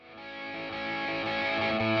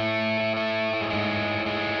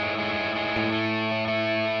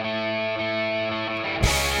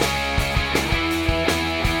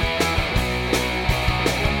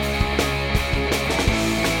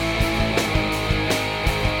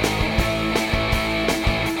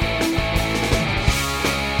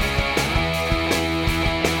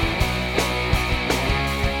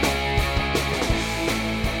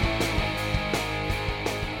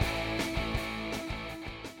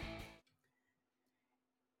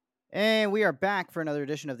And we are back for another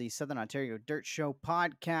edition of the Southern Ontario Dirt Show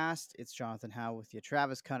podcast. It's Jonathon Howe with you,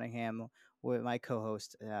 Travis Cunningham with my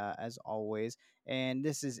co-host, as always. And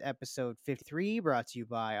this is episode 53, brought to you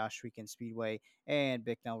by Ohsweken and Speedway and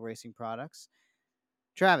Bicknell Racing Products.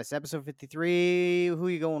 Travis, episode 53, who are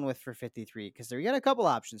you going with for 53? Because there you got a couple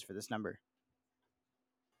options for this number.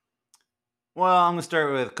 Well, I'm going to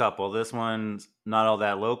start with a couple. This one's not all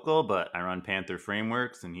that local, but I run Panther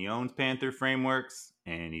Frameworks, and he owns Panther Frameworks,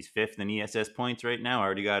 and he's fifth in ESS points right now.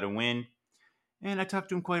 Already got a win, and I talked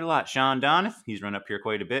to him quite a lot. Sean Donoff, he's run up here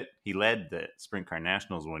quite a bit. He led the Sprint Car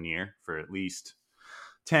Nationals one year for at least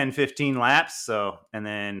 10, 15 laps. And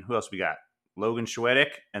then who else we got? Logan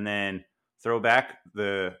Schwedick, and then throwback,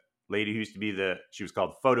 the lady who used to be she was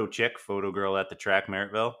called Photo Chick, photo girl at the track,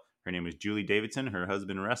 Merrittville. Her name was Julie Davidson. Her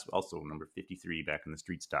husband, Russ, also number 53 back in the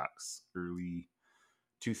street stocks. Early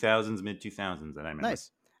 2000s, mid 2000s, that I remember.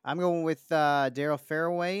 Nice. I'm going with Daryl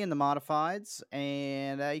Fairway in the modifieds,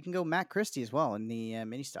 and you can go Matt Christie as well in the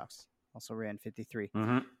mini stocks. Also ran 53.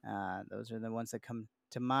 Mm-hmm. Those are the ones that come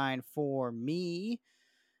to mind for me.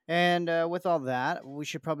 And with all that, we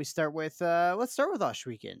should probably start with let's start with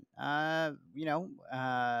Ohsweken.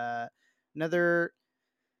 Another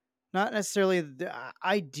not necessarily the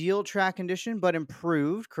ideal track condition, but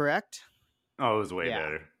improved. Correct? Oh, it was way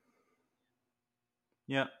better.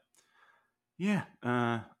 Yep. Yeah.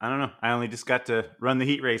 I don't know. I only just got to run the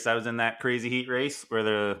heat race. I was in that crazy heat race where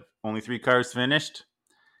the only 3 cars finished,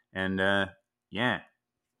 and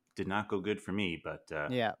did not go good for me. But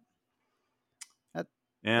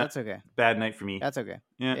that's okay. Bad night for me. That's okay.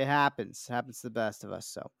 Yeah, it happens. It happens to the best of us.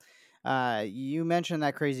 So, you mentioned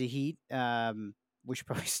that crazy heat. We should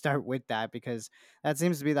probably start with that because that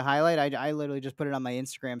seems to be the highlight. I literally just put it on my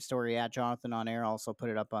Instagram story at Jonathon on Air. Also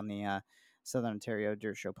put it up on the Southern Ontario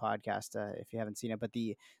Dirt Show podcast if you haven't seen it. But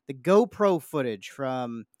the GoPro footage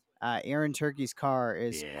from Aaron Turkey's car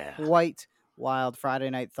is quite wild.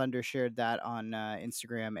 Friday Night Thunder shared that on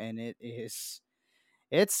Instagram, and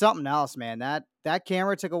it's something else, man. That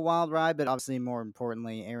camera took a wild ride, but obviously more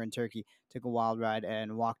importantly, Aaron Turkey took a wild ride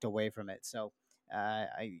and walked away from it. So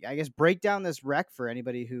I guess break down this wreck for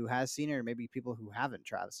anybody who has seen it or maybe people who haven't,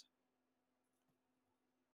 Travis.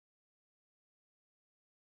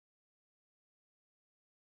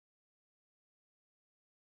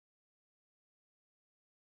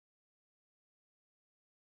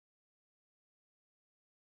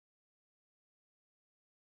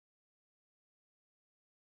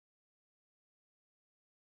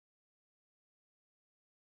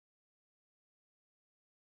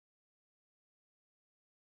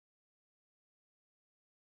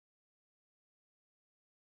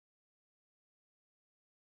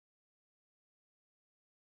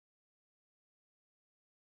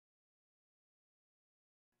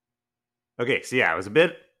 Okay, so I was a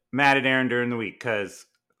bit mad at Aaron during the week because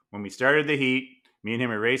when we started the heat, me and him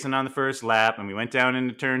were racing on the first lap, and we went down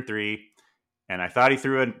into turn 3, and I thought he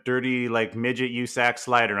threw a dirty, midget USAC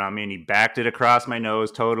slider on me, and he backed it across my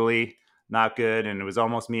nose, totally not good, and it was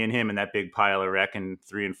almost me and him in that big pile of wreck in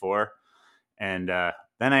 3 and 4. And then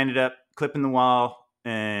I ended up clipping the wall,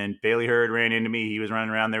 and Bailey Hurd ran into me. He was running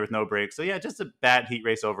around there with no brakes. So, just a bad heat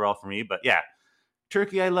race overall for me. But,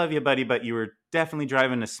 Turkey, I love you, buddy, but you were definitely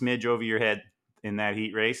driving a smidge over your head in that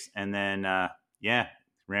heat race. And then,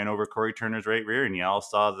 ran over Corey Turner's right rear, and you all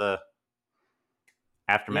saw the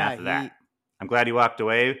aftermath of that. I'm glad he walked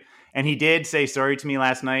away. And he did say sorry to me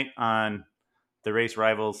last night on the Race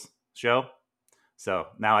Rivals show. So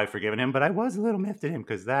now I've forgiven him, but I was a little miffed at him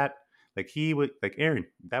because that, he would, Aaron,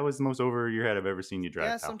 that was the most over your head I've ever seen you drive.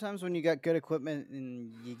 Yeah, sometimes when you got good equipment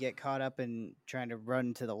and you get caught up in trying to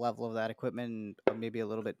run to the level of that equipment maybe a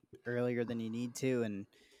little bit earlier than you need to. And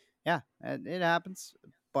it happens.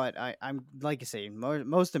 But I'm like you say,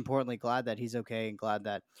 most importantly, glad that he's okay and glad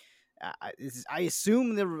that I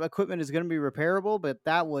assume the equipment is going to be repairable, but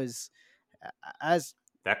that was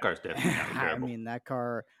that car's definitely not repairable. I mean, that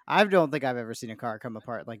car, I don't think I've ever seen a car come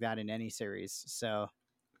apart like that in any series. So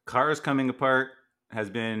cars coming apart has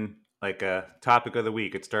been like a topic of the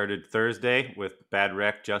week. It started Thursday with bad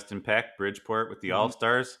wreck Justin Peck, Bridgeport with the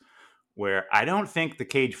All-Stars, where I don't think the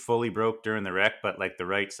cage fully broke during the wreck, but the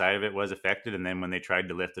right side of it was affected. And then when they tried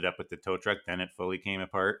to lift it up with the tow truck, then it fully came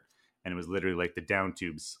apart. And it was literally the down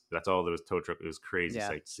tubes. That's all there was tow truck. It was crazy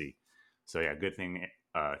sight to see. So good thing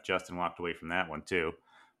Justin walked away from that one too.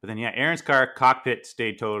 But then Aaron's car cockpit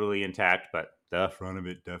stayed totally intact, but the front of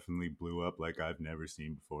it definitely blew up like I've never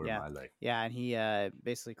seen before in my life. Yeah, and he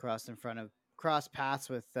basically crossed paths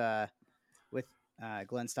with Glenn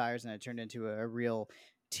Styres, and it turned into a real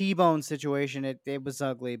T-bone situation. It was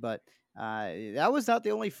ugly, but That was not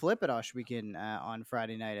the only flip at Ohsweken on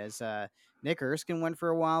Friday night, as Nick Erskine went for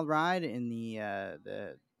a wild ride in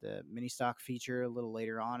the mini stock feature a little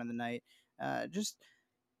later on in the night. Just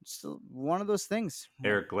one of those things.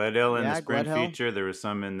 Eric Gledhill in the Yeah, sprint Gledhill. feature. There was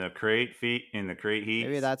some in the crate Maybe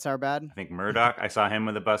heats. that's our bad. I think Murdoch. I saw him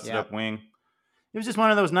with a busted Yeah, up wing. It was just one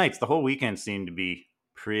of those nights. The whole weekend seemed to be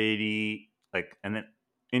pretty like, and then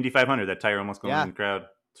Indy 500, that tire almost going in yeah, the crowd.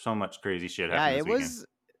 So much crazy shit yeah. happened this It weekend. was.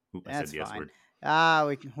 Oop, I said That's the S fine. word.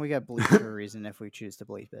 We got bleeped for a reason if we choose to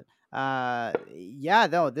bleep it. Yeah,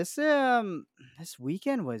 though this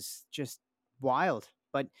weekend was just wild,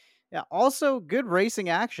 but yeah, also good racing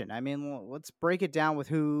action. I mean, let's break it down with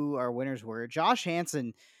who our winners were. Josh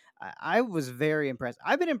Hansen, I was very impressed.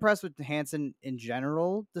 I've been impressed with Hansen in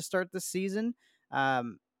general to start this season.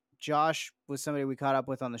 Um, Josh was somebody we caught up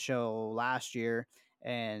with on the show last year,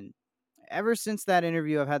 and ever since that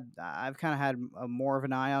interview, I've kind of had more of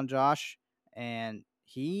an eye on Josh, and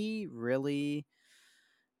he really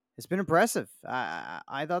has been impressive.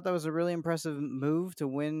 I thought that was a really impressive move to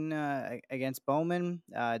win against Bowman.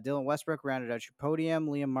 Dylan Westbrook rounded out your podium.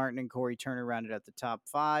 Liam Martin and Corey Turner rounded out the top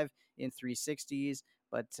 5 in 360s.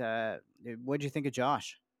 But what did you think of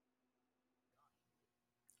Josh?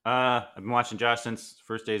 I've been watching Josh since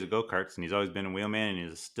first days of go karts, and he's always been a wheelman, and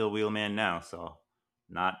he's still wheelman now. So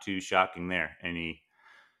not too shocking there. And he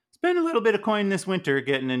spent a little bit of coin this winter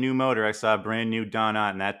getting a new motor. I saw a brand new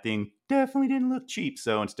Donut, and that thing definitely didn't look cheap.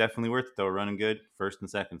 So it's definitely worth it though. Running good, first and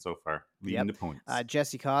second so far, leading Yep. the points.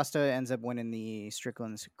 Jesse Costa ends up winning the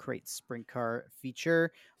Strickland's Crate Sprint Car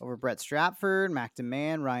feature over Brett Stratford, Mac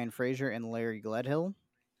DeMann, Ryan Fraser, and Larry Gledhill.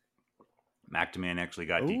 McDeman actually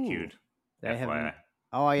got Ooh, DQ'd. they haven't. FYI.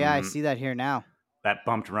 Oh yeah, I see that here now. That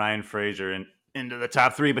bumped Ryan Fraser into the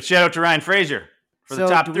top 3. But shout out to Ryan Fraser for the So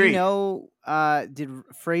do top we 3. know? Did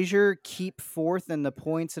Frazier keep fourth in the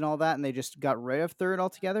points and all that, and they just got rid of third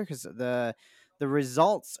altogether? Because the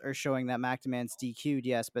results are showing that McDeman's DQ'd,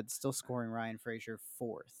 yes, but still scoring Ryan Frazier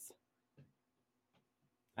fourth.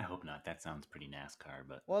 I hope not. That sounds pretty NASCAR,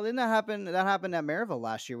 but Well, didn't that happen? That happened at Merrittville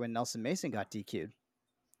last year when Nelson Mason got DQ'd.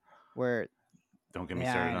 Where don't get me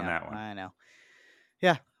Yeah, started I on know. that one. I know.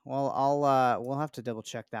 Yeah. Well, we'll have to double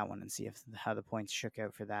check that one and see if how the points shook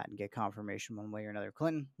out for that and get confirmation one way or another.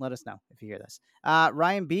 Clinton, let us know if you hear this.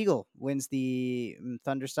 Ryan Beagle wins the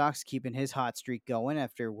Thunderstocks, keeping his hot streak going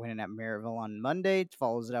after winning at Merrittville on Monday.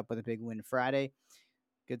 Follows it up with a big win Friday.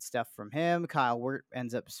 Good stuff from him. Kyle Wirt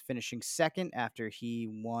ends up finishing second after he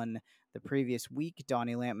won the previous week.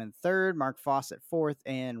 Donnie Lampman third, Mark Fawcett fourth,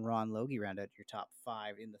 and Ron Logie round out your top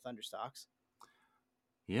 5 in the Thunderstocks.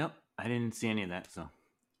 Yep, I didn't see any of that. So,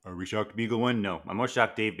 are we shocked Beagle won? No, I'm more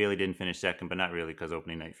shocked Dave Bailey didn't finish second, but not really because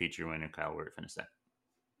opening night feature winner Kyle Wirt finished second.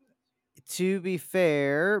 To be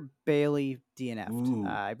fair, Bailey DNF'd. Ooh,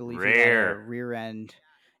 I believe he had a rare. rear end.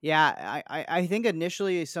 Yeah, I think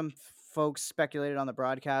initially some folks speculated on the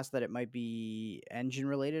broadcast that it might be engine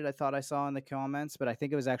related. I thought I saw in the comments, but I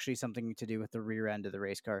think it was actually something to do with the rear end of the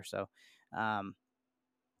race car. So,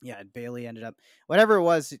 yeah, Bailey ended up whatever it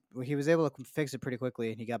was. He was able to fix it pretty quickly,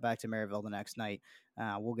 and he got back to Merrittville the next night.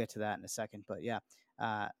 We'll get to that in a second, but yeah,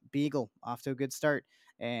 Beagle off to a good start,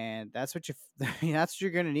 and that's what that's what you're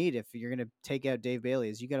gonna need if you're gonna take out Dave Bailey.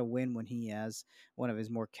 Is you got to win when he has one of his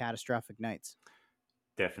more catastrophic nights.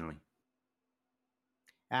 Definitely.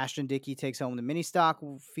 Ashton Dickey takes home the mini stock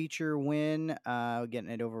feature win, getting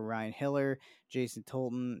it over Ryan Hiller, Jason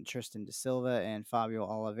Tolton, Tristan De Silva, and Fabio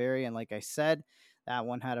Oliveri. And like I said, that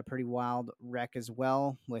one had a pretty wild wreck as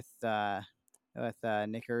well with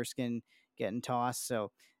Nick Erskine getting tossed.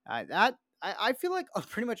 So I feel like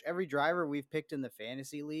pretty much every driver we've picked in the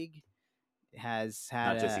fantasy league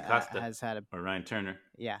Not Jesse Costa has had a or Ryan Turner.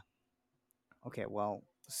 yeah. Okay, well,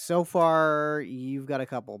 so far you've got a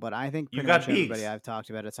couple, but I think You pretty got much everybody Beegs. I've talked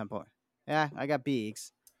about at some point. Yeah, I got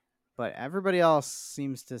Beegs, but everybody else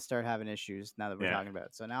seems to start having issues now that we're Yeah. talking about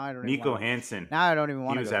it. So now I don't even Nico want to. Hansen. Now I don't even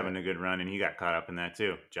want He to was go having through a good run, and he got caught up in that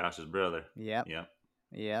too. Josh's brother. it. Yep.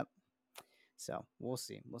 Yep. So we'll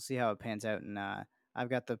see. We'll see how it pans out. And I've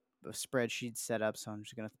got the spreadsheet set up, so I'm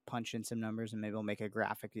just gonna punch in some numbers and maybe I'll make a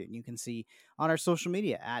graphic that you can see on our social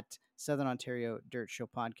media at Southern Ontario Dirt Show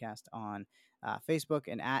Podcast on Facebook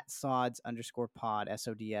and at sods_pod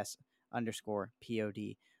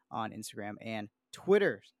SODS_POD on Instagram and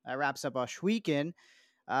Twitter. That wraps up Ohsweken.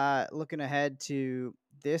 Looking ahead to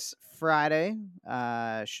this Friday,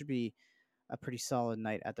 should be a pretty solid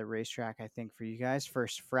night at the racetrack, I think, for you guys.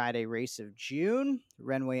 First Friday race of June.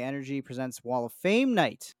 Renway Energy presents Wall of Fame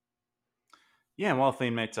night. Yeah, Wall of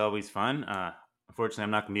Fame night's always fun. Unfortunately,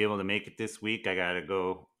 I'm not going to be able to make it this week. I got to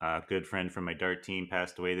go A good friend from my dart team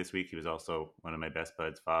passed away this week. He was also one of my best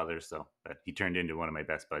buds' fathers, so he turned into one of my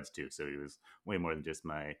best buds too. So he was way more than just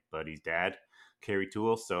my buddy's dad, Kerry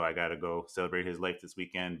Toole. So I got to go celebrate his life this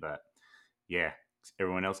weekend. But yeah,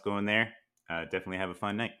 everyone else going there, definitely have a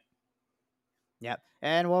fun night. Yep.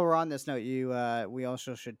 And while we're on this note, we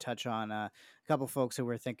also should touch on a couple folks who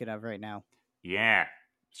we're thinking of right now. Yeah,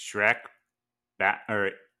 Shrek,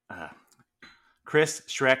 uh, Chris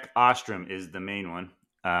Shrek Ostrom is the main one.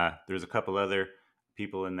 There's a couple other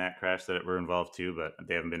people in that crash that were involved too, but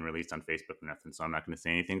they haven't been released on Facebook or nothing, so I'm not going to say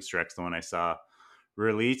anything. Shrek's the one I saw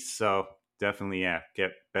released, so definitely, yeah,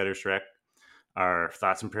 get better, Shrek. Our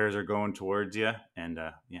thoughts and prayers are going towards you, and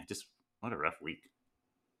yeah, just what a rough week.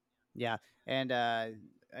 Yeah, and a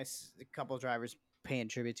couple of drivers paying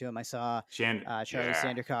tribute to him. I saw Charlie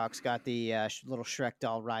Sandercox got the little Shrek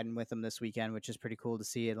doll riding with him this weekend, which is pretty cool to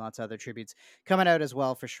see, and lots of other tributes coming out as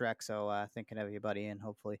well for Shrek. So thinking of you, buddy, and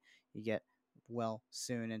hopefully you get well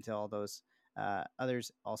soon into all those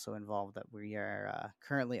others also involved that we are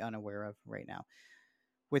currently unaware of right now.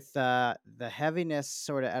 With the heaviness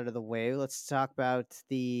sort of out of the way, let's talk about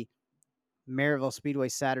the Merrittville Speedway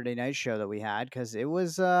Saturday night show that we had, because it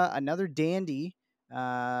was another dandy.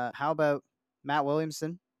 How about Matt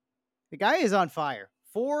Williamson? The guy is on fire.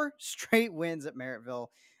 4 straight wins at Merrittville.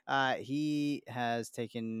 He has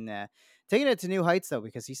taken it to new heights, though,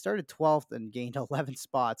 because he started 12th and gained 11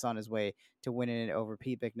 spots on his way to winning it over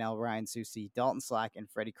Pete Bicknell, Ryan Susie, Dalton Slack, and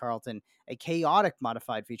Freddie Carlton. A chaotic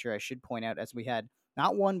modified feature, I should point out, as we had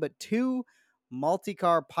not one but 2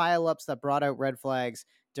 multi-car pileups that brought out red flags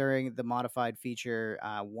during the modified feature.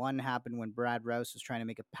 One happened when Brad Rouse was trying to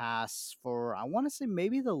make a pass for, I want to say,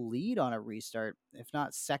 maybe the lead on a restart, if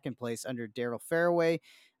not second place, under Daryl Fairway.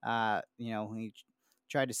 He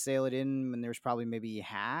tried to sail it in, and there was probably maybe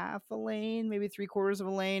half a lane, maybe 3/4 of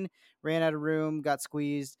a lane, ran out of room, got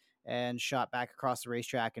squeezed, and shot back across the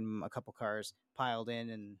racetrack, and a couple cars piled in.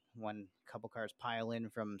 And when a couple cars pile in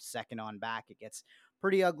from second on back, it gets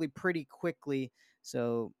pretty ugly pretty quickly.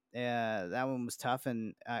 So that one was tough.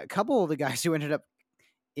 And a couple of the guys who ended up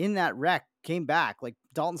in that wreck came back, like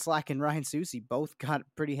Dalton Slack and Ryan Susie, both got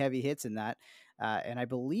pretty heavy hits in that. And I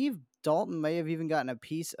believe Dalton may have even gotten a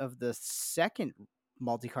piece of the second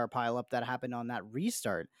multi-car pileup that happened on that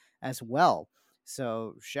restart as well.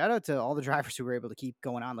 So shout out to all the drivers who were able to keep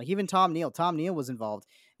going on. Like even Tom Neal. Tom Neal was involved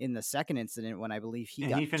in the second incident when I believe he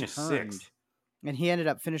finished turned, 6th. And he ended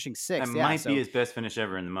up finishing 6th. That might be his best finish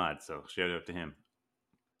ever in the mud, so shout out to him.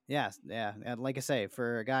 Yeah. And like I say,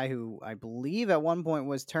 for a guy who I believe at one point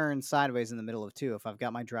was turned sideways in the middle of 2, if I've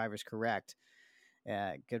got my drivers correct,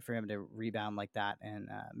 good for him to rebound like that and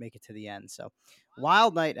make it to the end. So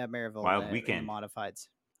wild night at Merrittville. Wild weekend. In the modifieds.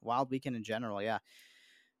 Wild weekend in general, yeah.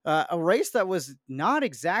 A race that was not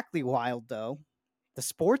exactly wild, though. The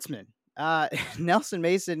Sportsman. Nelson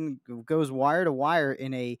Mason goes wire to wire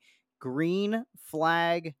in a green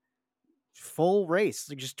flag full race,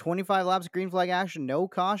 like just 25 laps of green flag action, no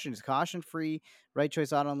cautions, caution free, Right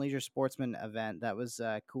Choice Auto and Leisure Sportsman event. That was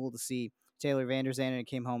cool to see. Taylor Van Der Zanden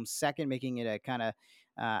came home second, making it a kind of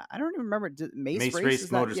I don't even remember, Mace Race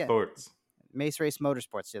Motorsports. Mace Race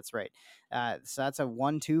Motorsports, that's right. So that's a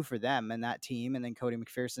 1-2 for them and that team. And then Cody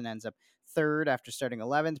McPherson ends up third after starting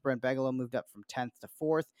 11th. Brent Bigelow moved up from 10th to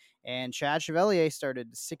 4th, and Chad Chevalier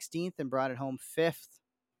started 16th and brought it home 5th.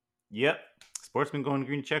 Yep. Sportsman going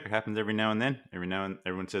green checker happens every now and then.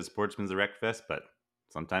 Everyone says Sportsman's a wreck fest, but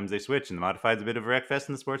sometimes they switch, and the modified's a bit of a wreck fest,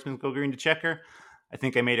 and the Sportsman's go green to checker. I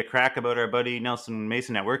think I made a crack about our buddy Nelson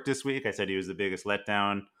Mason at work this week. I said he was the biggest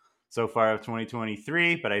letdown so far of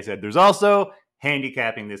 2023, but I said there's also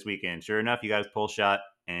handicapping this weekend. Sure enough, he got his pole shot,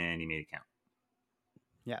 and he made it count.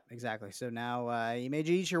 Yeah, exactly. So now you made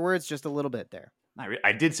you eat your words just a little bit there.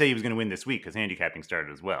 I did say he was going to win this week because handicapping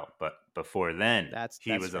started as well, but before then,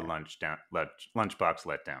 he was fair. A lunchbox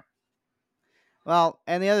letdown. Well,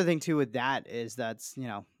 and the other thing too with that is that's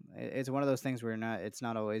it's one of those things where it's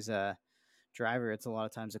not always a driver; it's a lot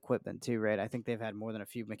of times equipment too, right? I think they've had more than a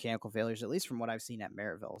few mechanical failures, at least from what I've seen at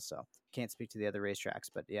Merrittville. So can't speak to the other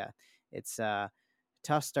racetracks, but yeah, it's a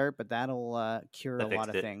tough start, but that'll cure a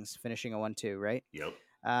lot of things. Finishing a 1-2, right? Yep.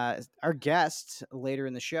 Our guest later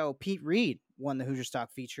in the show, Pete Reid, won the Hoosier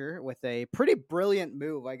Stock feature with a pretty brilliant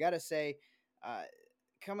move. I gotta say, I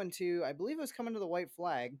believe it was coming to the white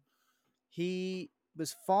flag. He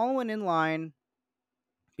was following in line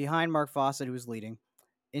behind Mark Fawcett, who was leading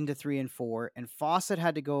into 3 and 4, and Fawcett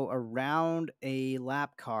had to go around a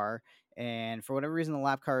lap car. And for whatever reason, the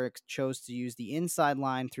lap car chose to use the inside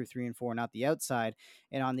line through 3 and 4, not the outside.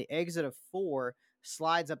 And on the exit of 4,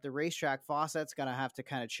 slides up the racetrack. Fawcett's going to have to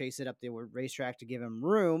kind of chase it up the racetrack to give him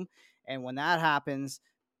room. And when that happens,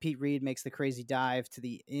 Pete Reid makes the crazy dive to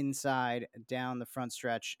the inside down the front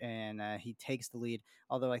stretch, and he takes the lead.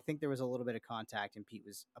 Although I think there was a little bit of contact, and Pete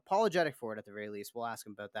was apologetic for it at the very least. We'll ask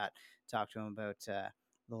him about that. Talk to him about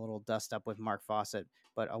the little dust up with Mark Fawcett.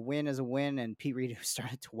 But a win is a win, and Pete Reid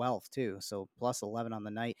started 12th too, so plus 11 on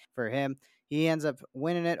the night for him. He ends up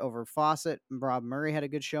winning it over Fawcett. Rob Murray had a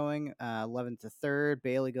good showing, 11th to 3rd.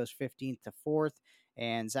 Bailey goes 15th to 4th.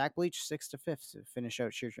 And Zach Bleach 6th to 5th to finish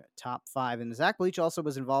out your top 5. And Zach Bleach also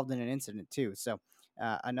was involved in an incident too. So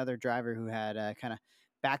another driver who had kind of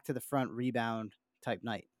back to the front rebound type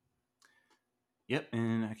night. Yep,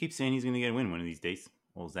 and I keep saying he's going to get a win one of these days.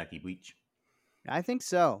 Old Zachy Bleach. I think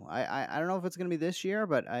so. I don't know if it's going to be this year,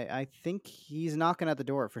 but I think he's knocking at the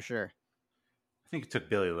door for sure. I think it took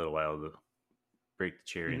Billy a little while to break the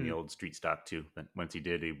cherry in the old street stock too. But once he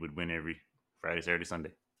did, he would win every Friday, Saturday,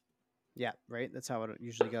 Sunday. Yeah, right. That's how it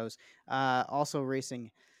usually goes. Also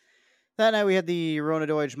racing that night, we had the Rona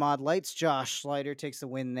Deutsch Mod Lights. Josh Slider takes the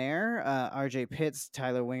win there. RJ Pitts,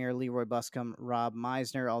 Tyler Winger, Leroy Buscombe, Rob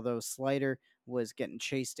Meisner. Although Slider was getting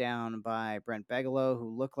chased down by Brent Bigelow, who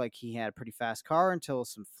looked like he had a pretty fast car until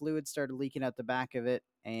some fluid started leaking out the back of it.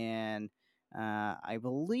 And I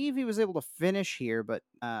believe he was able to finish here, but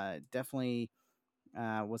definitely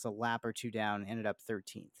was a lap or two down, ended up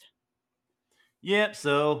 13th. Yep,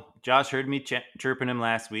 so Josh heard me chirping him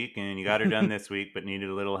last week, and he got her done this week, but needed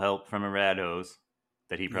a little help from a rad hose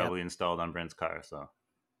that he probably installed on Brent's car. So,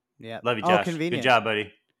 yeah, love you, Josh. Convenient. Good job,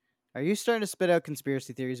 buddy. Are you starting to spit out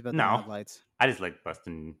conspiracy theories about the mod lights? I just like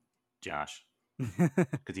busting Josh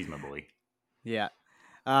because he's my boy. Yeah.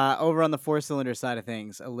 Over on the 4-cylinder side of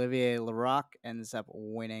things, Olivier Larocque ends up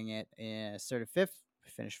winning it. Started 5th,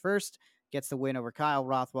 finished 1st, gets the win over Kyle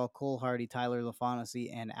Rothwell, Cole Hardy, Tyler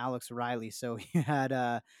LaFontaine, and Alex Riley. So you had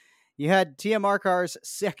TMR cars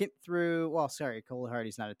second through. Well, sorry, Cole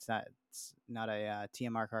Hardy's not a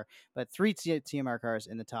TMR car, but 3 TMR cars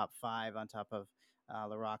in the top 5 on top of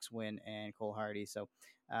Larocque's win and Cole Hardy. So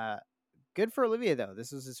good for Olivier, though.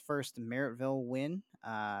 This is his first Merrittville win,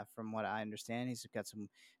 from what I understand. He's got some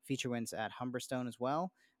feature wins at Humberstone as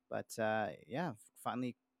well. But,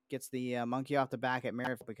 finally gets the monkey off the back at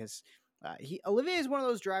Merrittville because Olivier is one of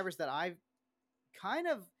those drivers that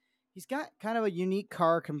he's got kind of a unique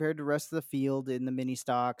car compared to the rest of the field in the mini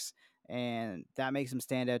stocks, and that makes him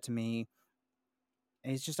stand out to me.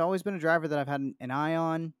 And he's just always been a driver that I've had an eye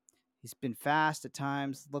on. He's been fast at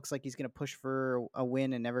times. Looks like he's going to push for a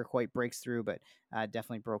win and never quite breaks through, but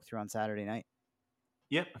definitely broke through on Saturday night.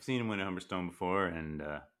 Yep, I've seen him win at Humberstone before, and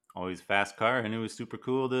always a fast car, and it was super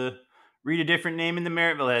cool to read a different name in the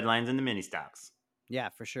Merrittville headlines in the mini stocks. Yeah,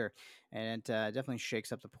 for sure, and it definitely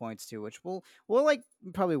shakes up the points too, which we'll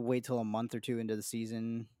probably wait till a month or two into the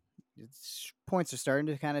season. Points are starting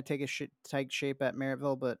to kind of take a tight shape at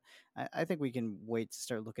Merrittville, but I think we can wait to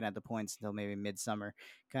start looking at the points until maybe midsummer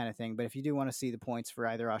kind of thing. But if you do want to see the points for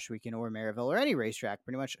either Ohsweken or Merrittville or any racetrack,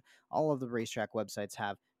 pretty much all of the racetrack websites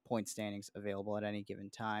have point standings available at any given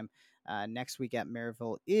time. Next week at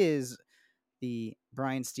Merrittville is the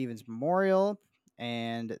Brian Stevens Memorial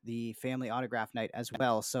and the family autograph night as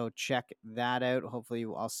well. So check that out. Hopefully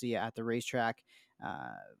I'll see you at the racetrack.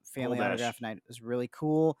 Family autograph night is really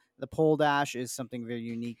cool. The pole dash is something very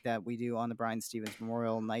unique that we do on the Brian Stevens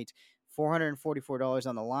Memorial night. $444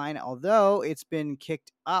 on the line, although it's been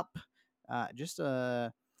kicked up what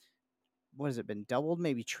has it been, doubled,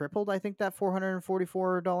 maybe tripled, I think, that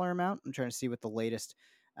 $444 amount. I'm trying to see what the latest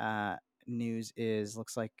news is.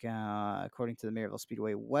 Looks like according to the Merrittville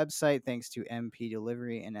Speedway website, thanks to MP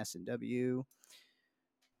Delivery and S&W,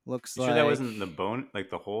 looks like, sure that wasn't the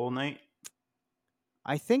whole night.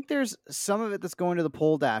 I think there's some of it that's going to the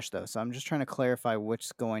pole dash though, so I'm just trying to clarify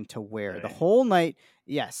which's going to where. Right. The whole night,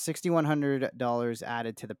 yes, $6,100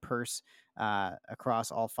 added to the purse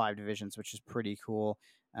across all 5 divisions, which is pretty cool.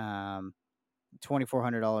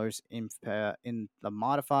 $2,400 in the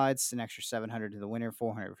modifieds, an extra $700 to the winner,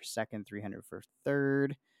 $400 for second, $300 for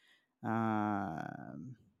third.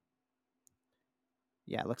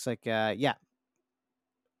 It looks like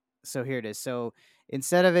So here it is. So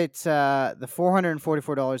instead of it, the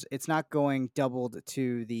 $444, it's not going doubled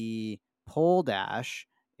to the pole dash.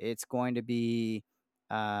 It's going to be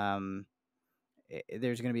there's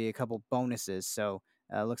going to be a couple bonuses. So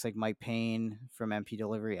looks like Mike Payne from MP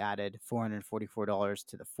Delivery added $444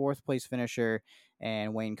 to the 4th place finisher,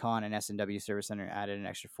 and Wayne Kahn and S&W Service Center added an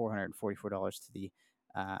extra $444 to the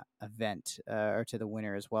event or to the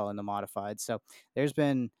winner as well in the modified. So there's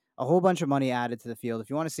been a whole bunch of money added to the field. If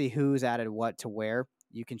you want to see who's added what to where,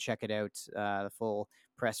 you can check it out. The full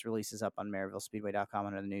press release is up on MerrittvilleSpeedway.com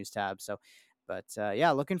under the news tab. So, but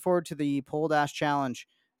looking forward to the pole dash challenge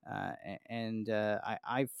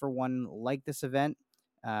I, for one, like this event.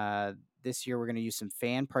 Uh, this year, we're going to use some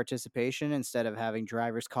fan participation instead of having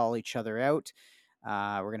drivers call each other out.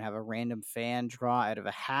 We're going to have a random fan draw out of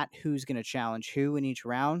a hat who's going to challenge who in each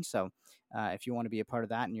round. So if you want to be a part of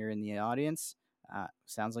that and you're in the audience,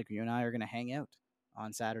 sounds like you and I are going to hang out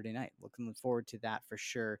on Saturday night. Looking forward to that for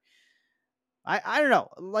sure. I don't know.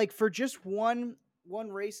 Like for just one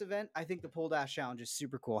race event, I think the pole dash challenge is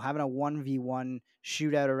super cool. Having a 1v1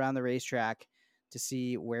 shootout around the racetrack to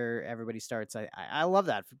see where everybody starts. I love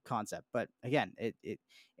that concept. But again,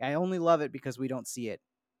 I only love it because we don't see it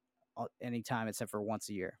anytime except for once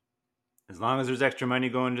a year. As long as there's extra money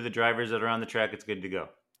going to the drivers that are on the track, it's good to go.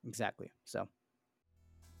 Exactly. So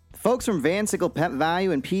the folks from Vansickle Pet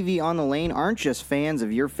Valu and PV on the Lane aren't just fans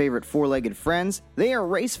of your favorite four-legged friends, they are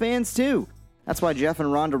race fans too. That's why Jeff and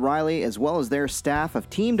Rhonda Riley, as well as their staff, have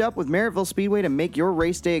teamed up with Merrittville Speedway to make your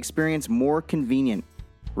race day experience more convenient.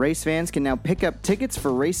 Race fans can now pick up tickets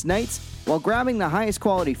for race nights while grabbing the highest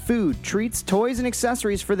quality food, treats, toys, and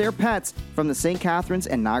accessories for their pets from the St. Catharines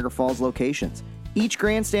and Niagara Falls locations. Each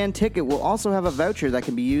grandstand ticket will also have a voucher that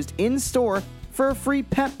can be used in-store for a free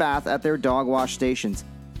pet bath at their dog wash stations.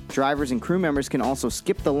 Drivers and crew members can also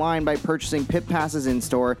skip the line by purchasing pit passes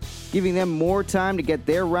in-store, giving them more time to get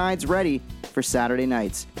their rides ready for Saturday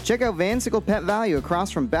nights. Check out Vansickle Pet Valu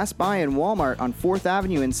across from Best Buy and Walmart on 4th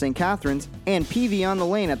Avenue in St. Catharines, and PV on the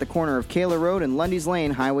Lane at the corner of Kayla Road and Lundy's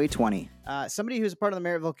Lane, Highway 20. Somebody who's a part of the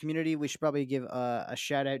Merrittville community, we should probably give a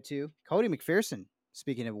shout out to Cody McPherson.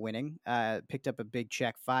 Speaking of winning, picked up a big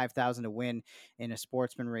check, $5,000 to win in a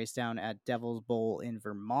sportsman race down at Devil's Bowl in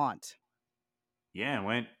Vermont. Yeah,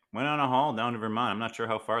 went on a haul down to Vermont. I'm not sure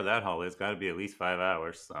how far that haul is. Got to be at least 5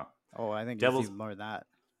 hours. So. I think it's even more than that.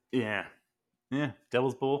 Yeah,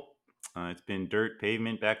 Devil's Bowl. It's been dirt,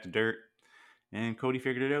 pavement, back to dirt, and Cody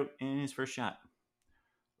figured it out in his first shot.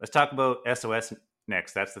 Let's talk about SOS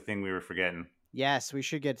next. That's the thing we were forgetting. Yes, we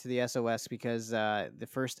should get to the SOS because the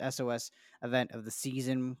first SOS event of the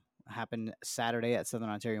season happened Saturday at Southern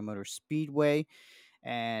Ontario Motor Speedway,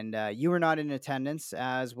 and you were not in attendance,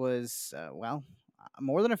 as was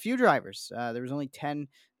more than a few drivers. There was only 10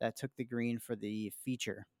 that took the green for the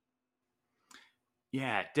feature.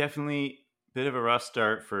 Yeah, definitely a bit of a rough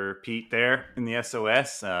start for Pete there in the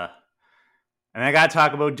SOS. And I got to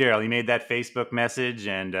talk about Daryl. He made that Facebook message,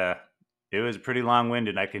 and it was pretty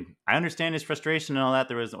long-winded. I understand his frustration and all that.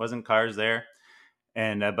 There wasn't cars there,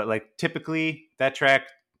 and but like typically that track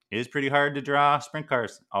is pretty hard to draw sprint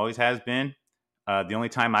cars. Always has been. The only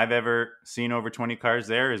time I've ever seen over 20 cars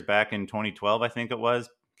there is back in 2012, I think it was.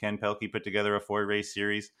 Ken Pelkey put together a 4-race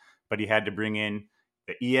series, but he had to bring in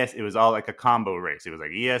the ES. It was all like a combo race. It was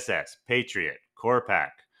like ESS, Patriot, Core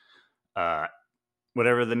Pack,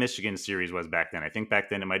 whatever the Michigan series was back then. I think back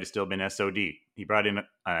then it might have still been SOD. He brought in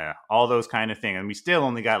all those kind of things, and we still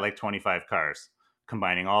only got like 25 cars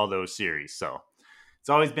combining all those series. So it's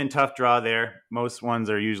always been tough draw there. Most ones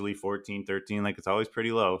are usually 14, 13. Like it's always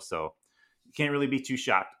pretty low. So you can't really be too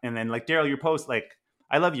shocked. And then like Daryl, your post, like,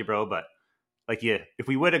 I love you, bro, but like, yeah, if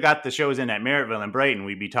we would have got the shows in at Merrittville and Brighton,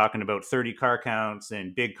 we'd be talking about 30 car counts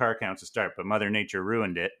and big car counts to start, but Mother Nature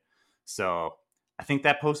ruined it. So I think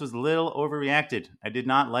that post was a little overreacted. I did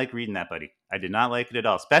not like reading that, buddy. I did not like it at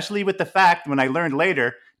all, especially with the fact when I learned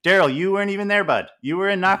later, Daryl, you weren't even there, bud. You were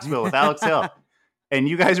in Knoxville with Alex Hill, and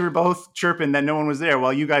you guys were both chirping that no one was there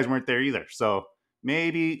while you guys weren't there either. So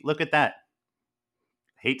maybe look at that.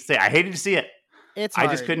 I hated to see it. It's hard.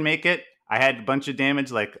 I just couldn't make it. I had a bunch of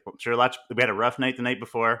damage. Like, I'm sure we had a rough night the night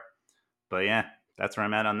before, but yeah, that's where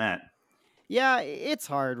I'm at on that. Yeah, it's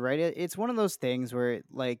hard, right? It's one of those things where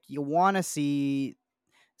like you want to see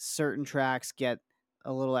certain tracks get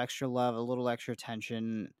a little extra love, a little extra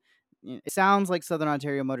attention. It sounds like Southern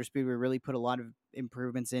Ontario Motor Speedway really put a lot of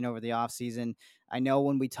improvements in over the off season. I know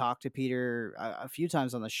when we talked to Peter a few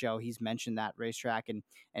times on the show, he's mentioned that racetrack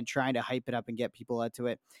and trying to hype it up and get people out to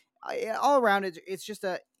it. All around, it's just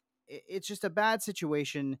a bad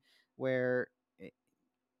situation where,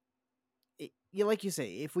 like you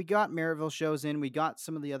say, if we got Merrittville shows in, we got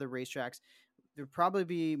some of the other racetracks, there'd probably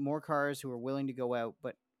be more cars who are willing to go out.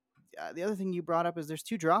 But the other thing you brought up is there's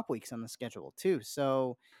 2 drop weeks on the schedule too.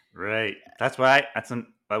 So right, that's why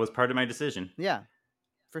that was part of my decision. Yeah,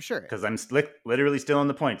 for sure. Because I'm literally still in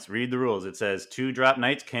the points. Read the rules. It says 2 drop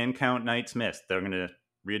nights can count nights missed. They're going to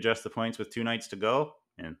readjust the points with 2 nights to go,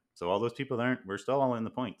 and so all those people we're still all in the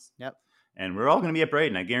points. Yep. And we're all going to be at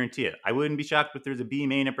Brighton. I guarantee it. I wouldn't be shocked if there's a B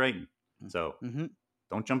main at Brighton. So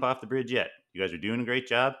Don't jump off the bridge yet. You guys are doing a great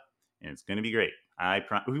job, and it's going to be great. If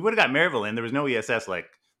we would have got Merrittville in, there was no ESS. Like,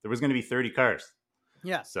 there was going to be 30 cars.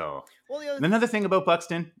 Yeah. So Well, the other another thing about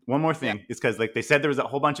Buxton, one more Yeah. thing, is because like they said there was a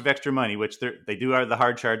whole bunch of extra money, which they do are the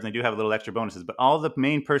hard charts and they do have little extra bonuses, but all the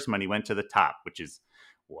main purse money went to the top, which is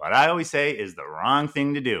what I always say is the wrong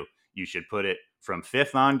thing to do. You should put it from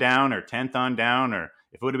 5th on down or 10th on down, or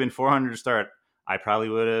if it would have been 400 to start, I probably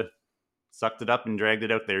would have sucked it up and dragged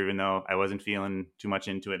it out there, even though I wasn't feeling too much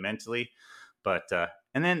into it mentally. But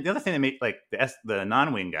and then the other thing that made like the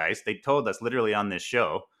non-wing guys, they told us literally on this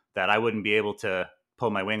show that I wouldn't be able to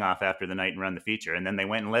pull my wing off after the night and run the feature, and then they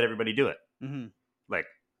went and let everybody do it. Mm-hmm. Like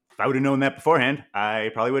if I would have known that beforehand,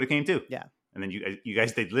 I probably would have came too. Yeah. And then you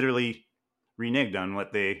guys, they literally reneged on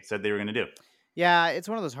what they said they were going to do. Yeah, it's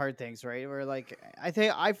one of those hard things, right? Where like I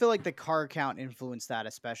feel like the car count influenced that,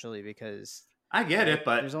 especially because I get it,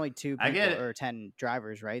 but there's only 2 I people get it. or 10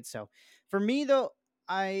 drivers, right? So for me though,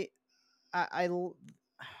 I I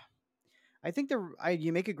think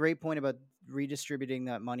you make a great point about redistributing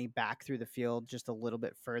that money back through the field just a little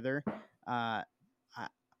bit further.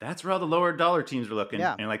 That's where all the lower dollar teams were looking,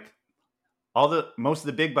 Yeah. and like most of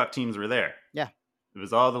the big buck teams were there. Yeah. It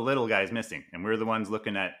was all the little guys missing, and we're the ones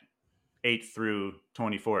looking at 8th through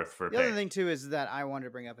 24th for The pay. other thing too is that I wanted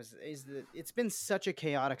to bring up is that it's been such a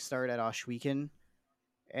chaotic start at Ohsweken,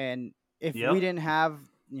 and if we didn't have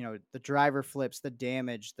the driver flips, the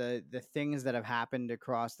damage, the things that have happened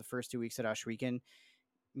across the first 2 weeks at Ohsweken,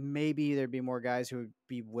 maybe there'd be more guys who would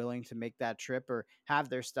be willing to make that trip or have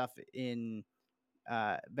their stuff in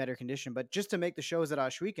better condition. But just to make the shows at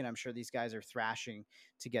Ohsweken, I'm sure these guys are thrashing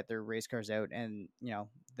to get their race cars out, and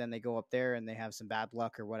then they go up there and they have some bad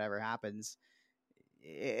luck or whatever happens.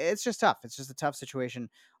 It's just tough. It's just a tough situation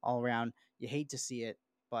all around. You hate to see it,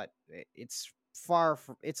 but it's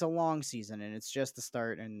it's a long season, and it's just the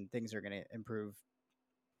start, and things are going to improve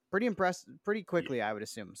pretty quickly, Yeah. I would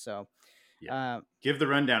assume. So give the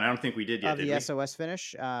rundown. I don't think we did yet, of the SOS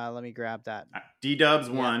finish. Let me grab that. D-Dubs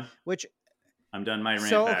won. Which I'm done my rant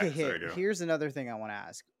so back. okay. Sorry, Here's another thing I want to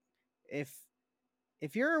ask: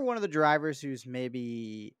 if you're one of the drivers who's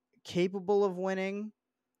maybe capable of winning,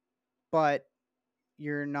 but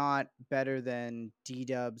you're not better than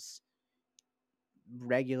D-Dubs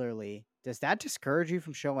regularly, does that discourage you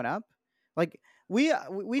from showing up? Like we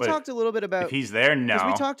talked a little bit about if he's there, no.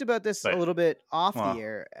 Because we talked about this a little bit off well, the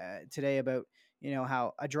air today about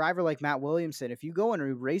how a driver like Matt Williamson, if you go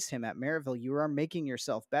and race him at Merrittville, you are making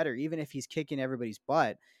yourself better, even if he's kicking everybody's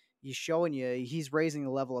butt. He's showing you he's raising the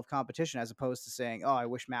level of competition as opposed to saying, "Oh, I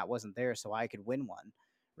wish Matt wasn't there so I could win one,"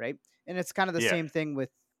 right? And it's kind of the same thing with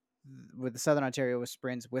the Southern Ontario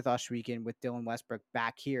sprints, with Ohsweken, with Dylan Westbrook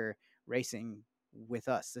back here racing with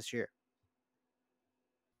us this year.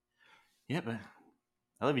 Yeah, but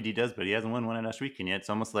LVD does, but he hasn't won one at Ohsweken yet. It's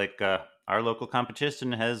almost like our local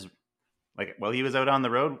competition has, like, while he was out on the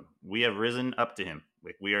road, we have risen up to him.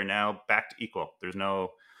 Like, we are now back to equal. There's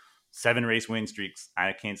no 7 race win streaks.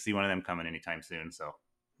 I can't see one of them coming anytime soon. So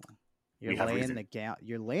you're laying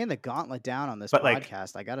the gauntlet down on this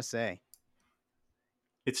podcast. I gotta say,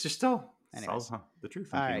 it's just still the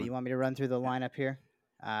truth. All right, you want me to run through the lineup here?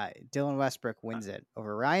 Dylan Westbrook wins it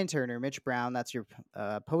over Ryan Turner, Mitch Brown. That's your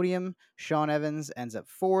podium. Sean Evans ends up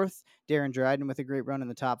 4th. Darren Dryden with a great run in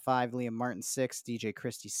the top 5. Liam Martin 6th. DJ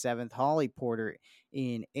Christie 7th. Holly Porter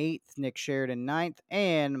in 8th. Nick Sheridan 9th.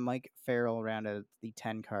 And Mike Farrell rounded the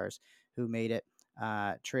 10 cars who made it.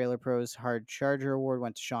 Trailer Pros Hard Charger Award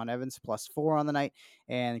went to Sean Evans, +4 on the night.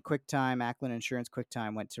 And QuickTime, Ackland Insurance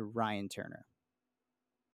QuickTime went to Ryan Turner.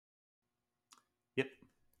 Yep.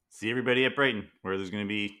 See everybody at Brighton, where there's going to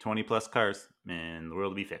be 20 plus cars, and the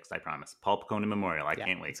world will be fixed. I promise. Paul Picone Memorial. I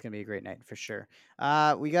can't wait. It's going to be a great night for sure.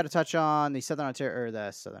 We got to touch on the Southern Ontario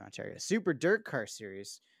Super Dirt Car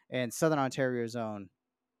Series, and Southern Ontario's own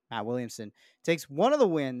Matt Williamson takes one of the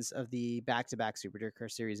wins of the back-to-back Super Dirt Car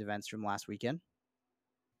Series events from last weekend.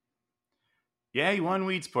 Yeah, he won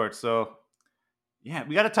Weed Sports, so. Yeah,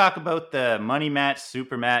 we got to talk about the money match,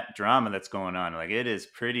 super match drama that's going on. Like, it is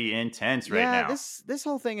pretty intense right now. This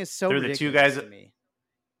whole thing is so They're ridiculous the two guys to me.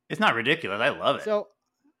 It's not ridiculous. I love it. So,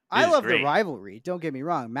 I love the rivalry. Don't get me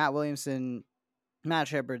wrong. Matt Williamson, Matt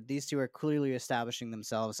Shepard, these two are clearly establishing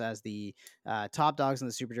themselves as the top dogs in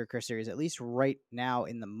the Super Dirt Car Series, at least right now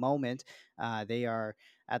in the moment. They are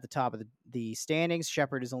at the top of the standings.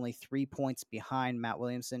 Shepard is only 3 points behind Matt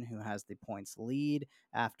Williamson, who has the points lead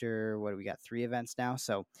after, 3 events now?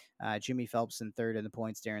 So Jimmy Phelps in 3rd in the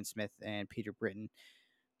points, Darren Smith and Peter Britton.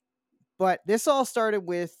 But this all started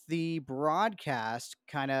with the broadcast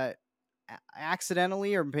kind of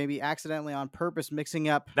accidentally, or maybe accidentally on purpose, mixing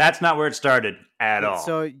up. That's not where it started at all.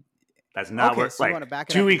 So that's not where. So you want to back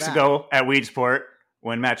it 2 up weeks ago at Weedsport,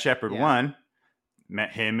 when Matt Shepard won,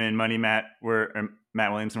 him and Matt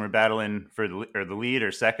Williamson were battling for the lead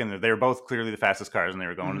or second. They were both clearly the fastest cars, and they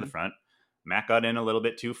were going to the front. Matt got in a little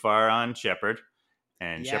bit too far on Shepard,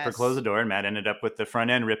 and Shepard closed the door, and Matt ended up with the front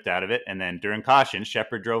end ripped out of it. And then during caution,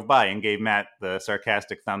 Shepard drove by and gave Matt the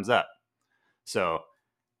sarcastic thumbs up. So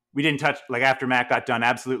we didn't touch, like, after Matt got done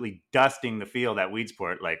absolutely dusting the field at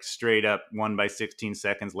Weedsport, like straight up won by 16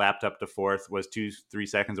 seconds, lapped up to fourth, was 2-3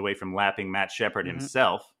 seconds away from lapping Matt Shepard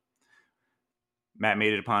himself. Matt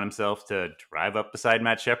made it upon himself to drive up beside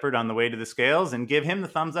Matt Shepard on the way to the scales and give him the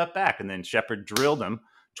thumbs up back. And then Shepard drilled him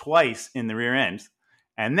twice in the rear end.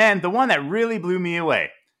 And then the one that really blew me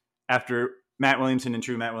away, after Matt Williamson, in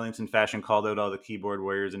true Matt Williamson fashion, called out all the keyboard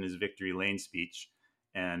warriors in his victory lane speech.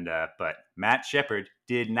 And but Matt Shepard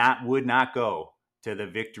would not go to the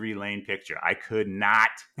victory lane picture. I could not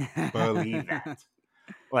believe that.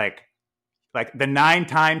 Like the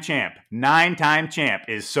nine-time champ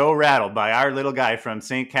is so rattled by our little guy from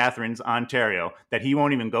St. Catharines, Ontario, that he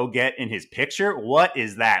won't even go get in his picture. What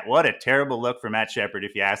is that? What a terrible look for Matt Shepard,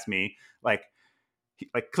 if you ask me. Like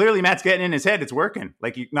clearly Matt's getting in his head. It's working.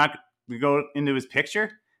 Like, you go into his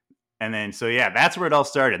picture. And then, so yeah, that's where it all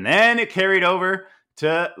started. And then it carried over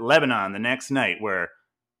to Lebanon the next night, where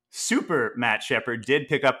Super Matt Shepard did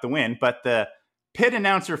pick up the win, but the pit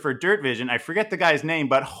announcer for Dirt Vision, I forget the guy's name,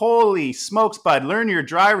 but holy smokes, bud, learn your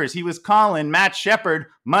drivers. He was calling Matt Shepard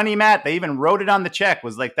Money Matt. They even wrote it on the check.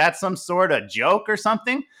 Was like, that's some sort of joke or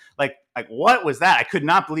something? Like what was that? I could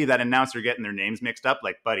not believe that announcer getting their names mixed up.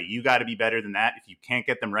 Like, buddy, you got to be better than that. If you can't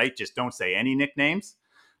get them right, just don't say any nicknames.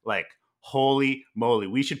 Like, holy moly,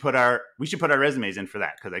 we should put our resumes in for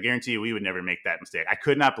that, because I guarantee you we would never make that mistake. I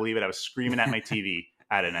could not believe it. I was screaming at my TV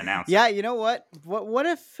at an announcer. Yeah, you know what? What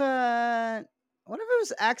if it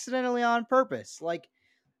was accidentally on purpose? Like,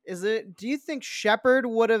 do you think Shepard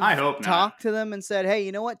would have talked to them and said, hey,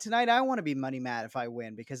 you know what, tonight I want to be Money Matt if I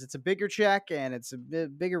win, because it's a bigger check and it's a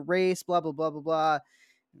bigger race, blah blah blah blah blah.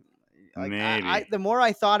 Like, maybe. The more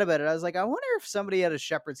I thought about it, I was like, I wonder if somebody at a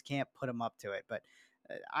Shepard's camp put him up to it. But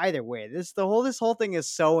either way, this whole thing is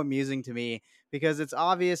so amusing to me, because it's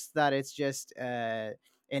obvious that it's just an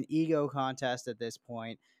ego contest at this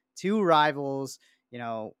point. Two rivals,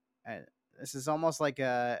 this is almost like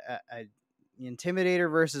a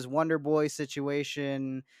Intimidator versus Wonder Boy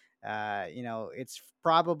situation. It's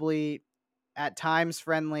probably at times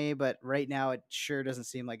friendly, but right now it sure doesn't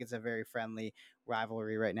seem like it's a very friendly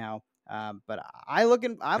rivalry right now. But I'm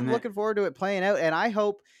looking forward to it playing out, and I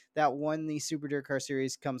hope that when the Super Dirt Car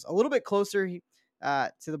Series comes a little bit closer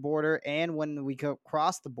to the border, and when we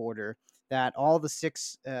cross the border, that all the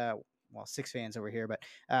six fans over here, but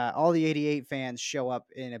all the 88 fans show up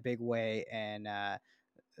in a big way and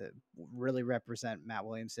really represent Matt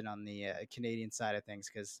Williamson on the Canadian side of things,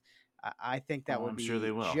 because I think that would be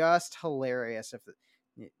just hilarious if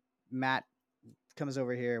Matt comes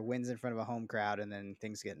over here, wins in front of a home crowd, and then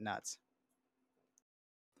things get nuts.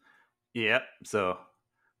 Yep. So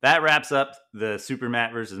that wraps up the Super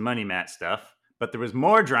Matt versus Money Matt stuff. But there was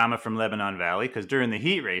more drama from Lebanon Valley, because during the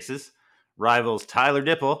heat races, rivals Tyler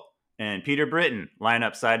Dipple and Peter Britton line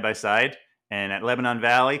up side by side. And at Lebanon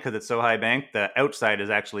Valley, because it's so high banked, the outside is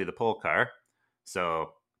actually the pole car. So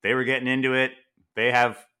they were getting into it. They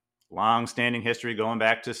have long-standing history going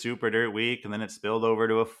back to Super Dirt Week, and then it spilled over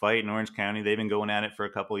to a fight in Orange County. They've been going at it for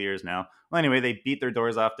a couple years now. Well, anyway, they beat their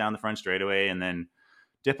doors off down the front straightaway, and then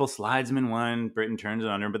Dipple slides him in one. Britton turns it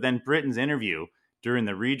under him. But then Britton's interview during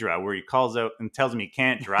the redraw, where he calls out and tells him he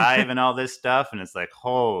can't drive and all this stuff, and it's like,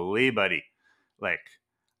 holy buddy. Like,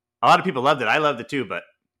 a lot of people loved it. I loved it too, but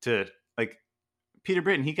Peter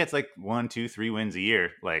Britton, he gets like 1, 2, 3 wins a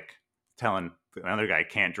year, like telling another guy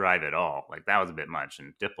can't drive at all. Like, that was a bit much.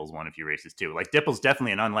 And Dipple's won a few races too. Like, Dipple's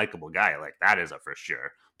definitely an unlikable guy. Like, that is a for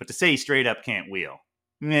sure. But to say he straight up can't wheel,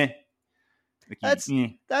 meh. That's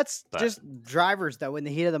just drivers though in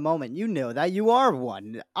the heat of the moment. You know that, you are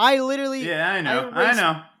one. I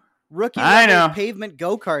know. Rookie pavement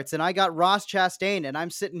go-karts, and I got Ross Chastain, and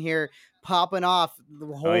I'm sitting here popping off the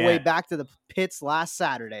whole way back to the pits last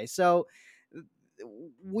Saturday. So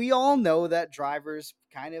we all know that drivers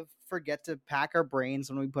kind of forget to pack our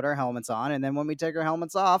brains when we put our helmets on, and then when we take our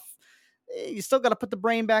helmets off, you still got to put the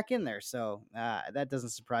brain back in there. So that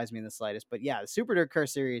doesn't surprise me in the slightest. But yeah, the Super Dirt Car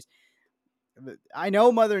Series, I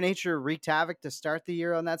know Mother Nature wreaked havoc to start the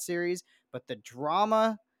year on that series, but the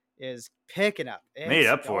drama is picking up. Made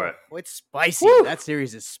up for it. It's spicy. Woo! That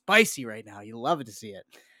series is spicy right now. You love to see it.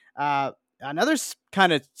 Another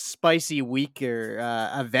kind of spicy week or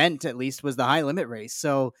event, at least, was the high limit race.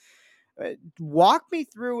 So Walk me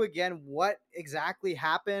through again what exactly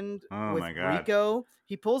happened Oh with my God. Rico.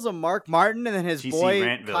 He pulls a Mark Martin, and then his TC boy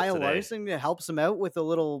Rantville Kyle today. Larson helps him out with a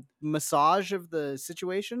little massage of the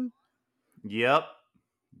situation. Yep.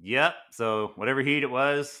 So whatever heat it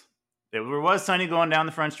was sunny going down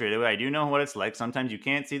the front straightaway. I do know what it's like. Sometimes you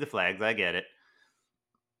can't see the flags. I get it.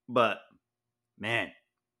 But man,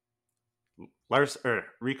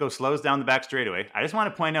 Rico slows down the back straightaway. I just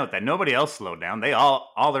want to point out that nobody else slowed down. They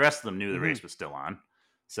all the rest of them knew the race was still on.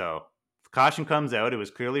 So caution comes out. It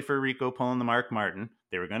was clearly for Rico pulling the Mark Martin.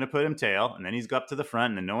 They were going to put him tail, and then he's up to the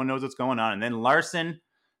front, and then no one knows what's going on. And then Larson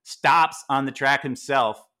stops on the track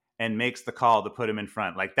himself and makes the call to put him in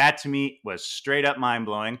front. Like, that to me was straight up mind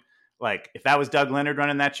blowing. Like, if that was Doug Leonard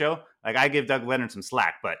running that show, like, I give Doug Leonard some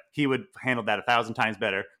slack, but he would handle that 1,000 times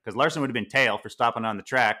better, because Larson would have been tail for stopping on the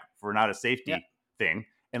track for not a safety thing.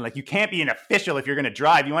 And like, you can't be an official if you're going to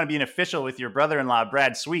drive. You want to be an official with your brother-in-law,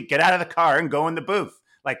 Brad Sweet. Get out of the car and go in the booth.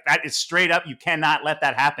 Like, that is straight up. You cannot let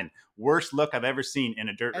that happen. Worst look I've ever seen in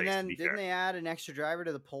a dirt race. And then didn't they add an extra driver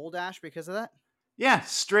to the pole dash because of that? Yeah,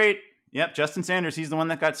 straight. Yep, Justin Sanders. He's the one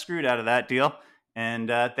that got screwed out of that deal. And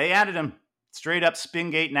they added him straight up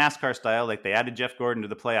Spingate NASCAR style. Like, they added Jeff Gordon to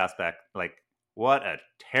the playoffs back. Like, what a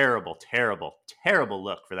terrible, terrible, terrible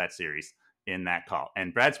look for that series in that call.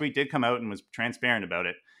 And Brad Sweet did come out and was transparent about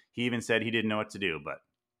it. He even said he didn't know what to do. But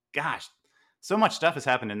gosh, so much stuff has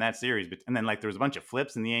happened in that series. And then, like, there was a bunch of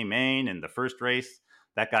flips in the A main and the first race.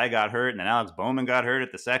 That guy got hurt, and then Alex Bowman got hurt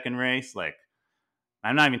at the second race. Like,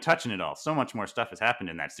 I'm not even touching it all. So much more stuff has happened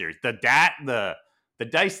in that series. The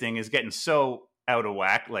dice thing is getting so out of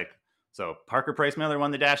whack. Like, so Parker Price Miller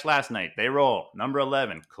won the dash last night. They roll number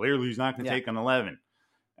 11. Clearly, he's not going to take an 11.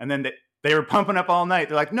 And then they were pumping up all night.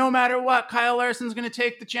 They're like, no matter what, Kyle Larson's going to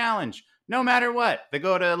take the challenge. No matter what. They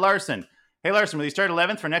go to Larson. Hey, Larson, will you start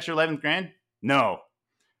 11th for an extra 11th grand? No.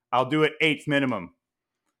 I'll do it 8th minimum.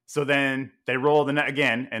 So then they rolled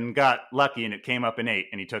again and got lucky, and it came up in 8,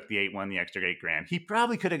 and he took the 8, won the extra 8 grand. He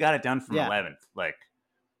probably could have got it done from 11th. Like,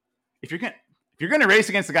 if you're gonna race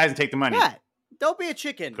against the guys and take the money, don't be a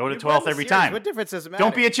chicken. Go to 12th every time. What difference does it matter?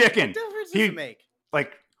 Don't be a chicken. What difference does it make?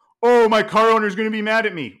 Like, oh, my car owner's gonna be mad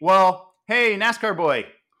at me. Well, hey, NASCAR boy,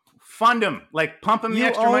 fund him. Like, pump him the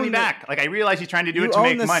extra money back. Like, I realize he's trying to do it to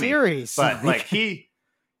make money. Series. But like, he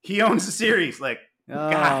owns the series. Like,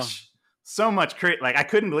 gosh. So much like, I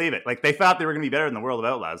couldn't believe it. Like, they thought they were going to be better than the World of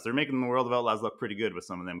Outlaws. They're making the World of Outlaws look pretty good with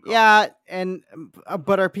some of them calls. Yeah,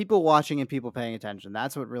 but are people watching and people paying attention?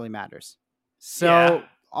 That's what really matters. So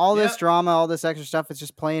all this drama, all this extra stuff, it's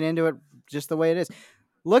just playing into it just the way it is.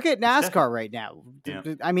 Look at NASCAR right now. Yeah.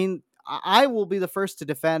 I mean, I will be the first to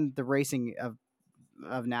defend the racing of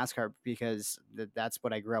NASCAR, because that's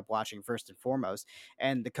what I grew up watching first and foremost.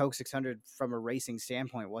 And the Coke 600 from a racing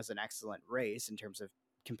standpoint was an excellent race in terms of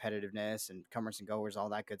competitiveness and comers and goers, all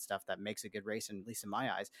that good stuff that makes a good race, at least in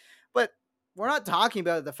my eyes. But we're not talking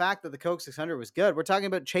about the fact that the Coke 600 was good. We're talking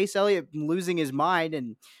about Chase Elliott losing his mind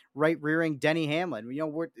and right rearing Denny Hamlin. You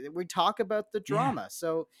know, we talk about the drama.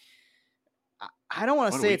 So I don't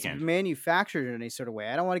want to say it's manufactured in any sort of way.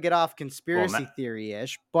 I don't want to get off conspiracy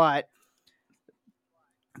theory-ish, but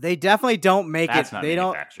they definitely don't make it. They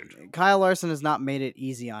don't. Kyle Larson has not made it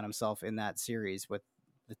easy on himself in that series with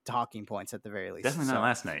the talking points at the very least. Definitely not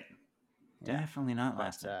last night. Definitely not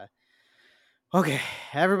last night. Okay,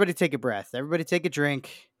 everybody take a breath. Everybody take a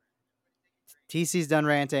drink. TC's done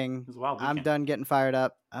ranting. I'm done getting fired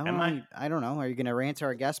up. I don't know. Are you going to rant to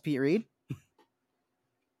our guest, Pete Reid?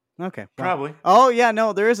 Okay. Well, probably. Oh, yeah,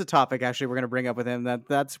 no, there is a topic actually we're going to bring up with him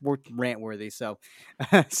that's rant worthy. So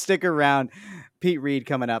stick around. Pete Reid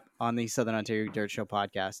coming up on the Southern Ontario Dirt Show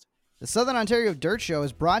podcast. The Southern Ontario Dirt Show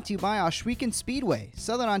is brought to you by Ohsweken Speedway,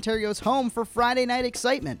 Southern Ontario's home for Friday night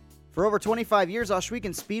excitement. For over 25 years,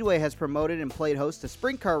 Ohsweken Speedway has promoted and played host to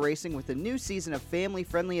sprint car racing with a new season of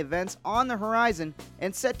family-friendly events on the horizon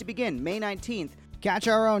and set to begin May 19th. Catch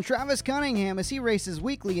our own Travis Cunningham as he races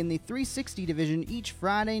weekly in the 360 division each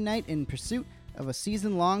Friday night in pursuit of a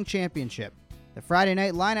season-long championship. The Friday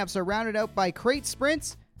night lineups are rounded out by crate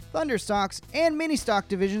sprints, thunder stocks, and mini stock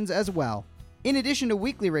divisions as well. In addition to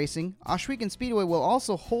weekly racing, Ohsweken Speedway will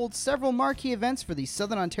also hold several marquee events for the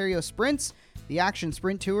Southern Ontario Sprints, the Action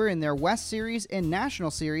Sprint Tour in their West Series and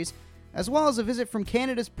National Series, as well as a visit from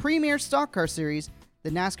Canada's premier stock car series,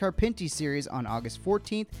 the NASCAR Pinty Series, on August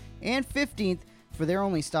 14th and 15th for their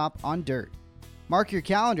only stop on dirt. Mark your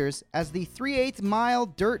calendars, as the 3/8 mile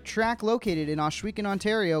dirt track located in Ohsweken,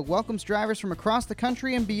 Ontario welcomes drivers from across the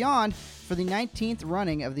country and beyond for the 19th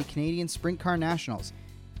running of the Canadian Sprint Car Nationals,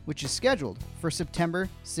 which is scheduled for September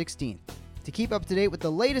 16th. To keep up to date with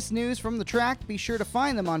the latest news from the track, be sure to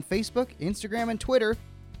find them on Facebook, Instagram, and Twitter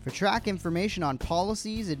For track information on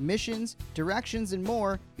policies, admissions, directions, and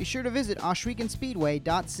more, be sure to visit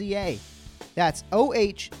ohswekenspeedway.ca. That's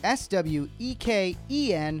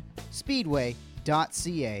OHSWEKEN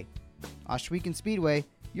Speedway.ca. Ohsweken Speedway,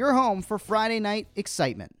 your home for Friday night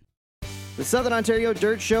excitement. The Southern Ontario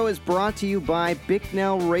Dirt Show is brought to you by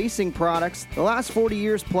Bicknell Racing Products. The last 40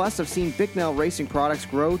 years plus have seen Bicknell Racing Products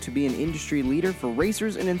grow to be an industry leader for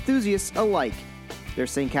racers and enthusiasts alike. Their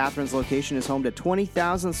St. Catharines location is home to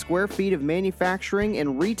 20,000 square feet of manufacturing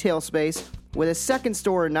and retail space, with a second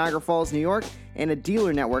store in Niagara Falls, New York, and a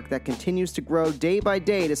dealer network that continues to grow day by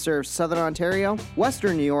day to serve Southern Ontario,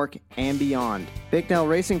 Western New York, and beyond. Bicknell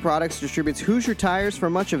Racing Products distributes Hoosier tires for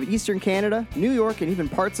much of Eastern Canada, New York, and even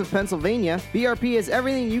parts of Pennsylvania. BRP has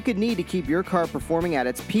everything you could need to keep your car performing at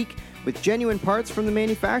its peak, with genuine parts from the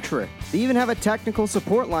manufacturer. They even have a technical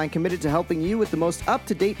support line committed to helping you with the most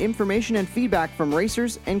up-to-date information and feedback from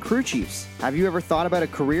racers and crew chiefs. Have you ever thought about a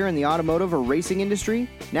career in the automotive or racing industry?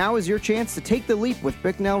 Now is your chance to take the leap with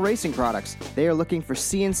Bicknell Racing Products. They are looking for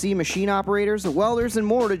CNC machine operators, welders, and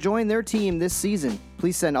more to join their team this season.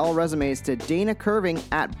 Please send all resumes to Dana Curving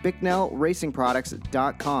at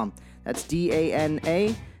BicknellRacingProducts.com. That's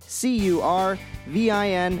DANA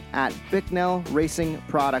CURVIN at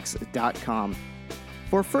BicknellRacingProducts.com.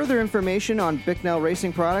 For further information on Bicknell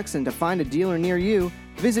Racing Products and to find a dealer near you,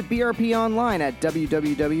 visit BRP online at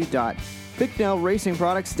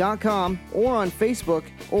www.BicknellRacingProducts.com or on Facebook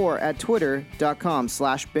or at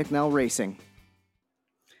twitter.com/BicknellRacing.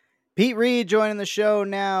 Pete Reid joining the show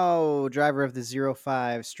now, driver of the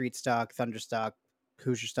 05 Street Stock, Thunderstock,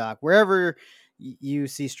 Hoosier Stock, wherever you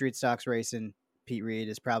see Street Stocks racing. Pete Reid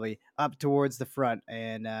is probably up towards the front,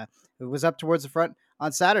 and it was up towards the front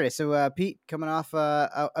on Saturday. So, Pete, coming off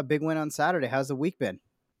a big win on Saturday, how's the week been?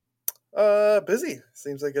 Busy.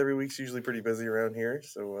 Seems like every week's usually pretty busy around here.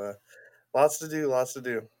 So, lots to do.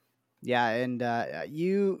 Yeah, and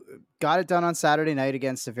you got it done on Saturday night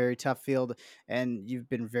against a very tough field, and you've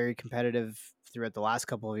been very competitive throughout the last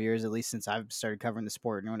couple of years, at least since I've started covering the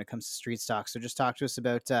sport and when it comes to street stock. So just talk to us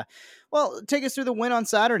about, take us through the win on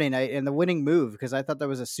Saturday night and the winning move, because I thought that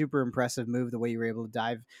was a super impressive move, the way you were able to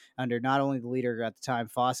dive under not only the leader at the time,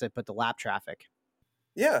 Fawcett, but the lap traffic.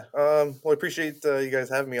 Yeah. Well, I appreciate you guys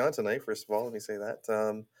having me on tonight. First of all, let me say that.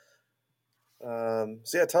 So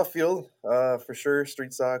yeah, tough field for sure.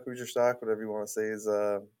 Street stock, Hoosier stock, whatever you want to say, is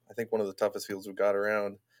I think one of the toughest fields we've got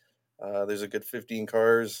around. There's a good 15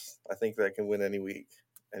 cars, I think, that can win any week,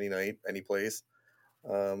 any night, any place.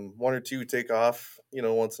 One or two take off,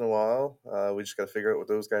 once in a while. We just got to figure out what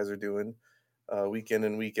those guys are doing week in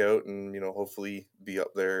and week out, and hopefully be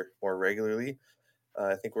up there more regularly.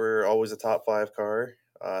 I think we're always a top 5 car.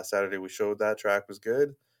 Saturday we showed that track was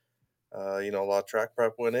good. A lot of track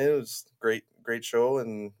prep went in. It was great show,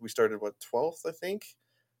 and we started 12th, I think.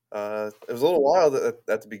 It was a little wild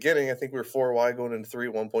at the beginning. I think we were 4 wide going into 3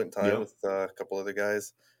 at one point in time with a couple other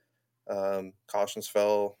guys. Cautions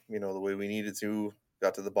fell, the way we needed to.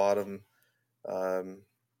 Got to the bottom,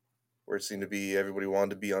 where it seemed to be everybody wanted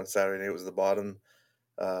to be on Saturday night was the bottom.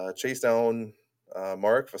 Chased down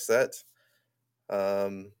Mark Facette.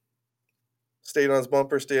 Stayed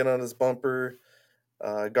on his bumper.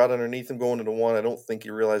 Got underneath him going into 1. I don't think he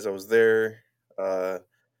realized I was there.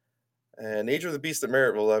 And Nature of the Beast at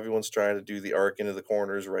Merrittville, everyone's trying to do the arc into the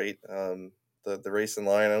corners, right? The racing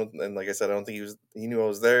line, and like I said, I don't think he knew I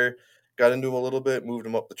was there. Got into him a little bit, moved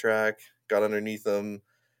him up the track, got underneath him,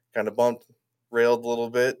 kind of bumped, railed a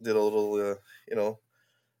little bit, did a little,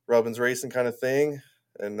 Robbins racing kind of thing,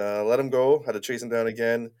 and let him go. Had to chase him down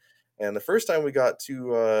again. And the first time we got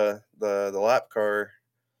to the lap car,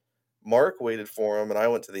 Mark waited for him, and I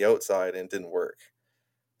went to the outside, and it didn't work.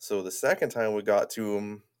 So the second time we got to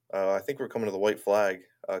him, I think we're coming to the white flag,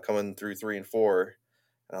 coming through 3 and 4.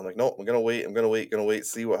 And I'm like, no, I'm going to wait,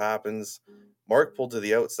 see what happens. Mark pulled to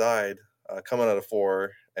the outside, coming out of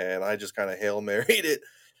 4, and I just kind of Hail Married it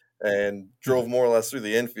and drove more or less through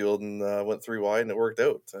the infield and went 3 wide, and it worked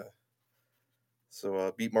out.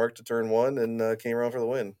 So beat Mark to turn 1 and came around for the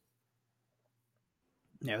win.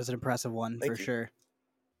 Yeah, it was an impressive one. Thank for you. Sure.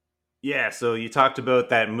 Yeah, so you talked about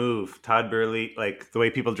that move, Todd Burley, like the way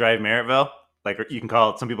people drive Merrittville. Like you can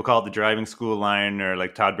call it, some people call it the driving school line, or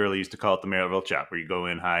like Todd Burley used to call it the Merrittville chop, where you go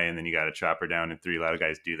in high and then you got to chop her down in 3. A lot of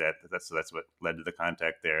guys do that. That's what led to the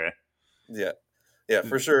contact there. Eh? Yeah,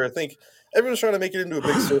 for sure. I think everyone's trying to make it into a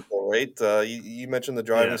big circle, right? You mentioned the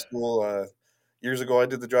driving school. Years ago, I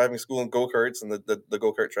did the driving school in go-karts, and the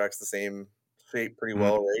go-kart track's the same shape pretty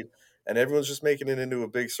well, right? And everyone's just making it into a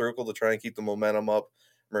big circle to try and keep the momentum up.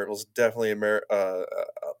 Merrittville's definitely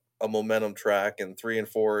a momentum track, and 3 and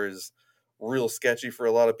 4 is real sketchy for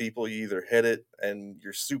a lot of people. You either hit it and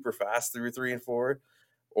you're super fast through 3 and 4,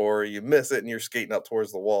 or you miss it and you're skating up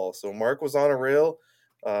towards the wall. So Mark was on a rail,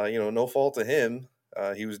 no fault to him.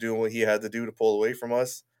 He was doing what he had to do to pull away from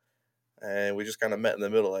us, and we just kind of met in the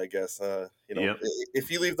middle, I guess. Yep. If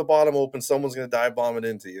you leave the bottom open, someone's going to dive bomb it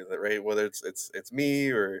into you, right? Whether it's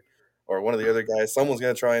me or one of the other guys, someone's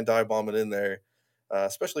going to try and dive bomb it in there.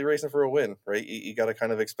 Especially racing for a win, right? You got to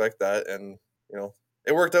kind of expect that, and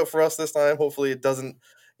it worked out for us this time. Hopefully, it doesn't,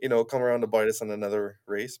 come around to bite us in another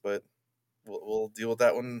race, but we'll deal with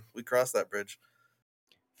that when we cross that bridge.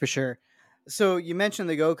 For sure. So you mentioned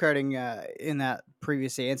the go karting in that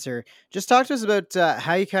previous answer. Just talk to us about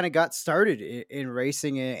how you kind of got started in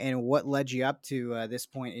racing and what led you up to this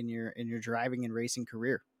point in your driving and racing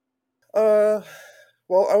career. Uh,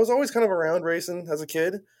 well, I was always kind of around racing as a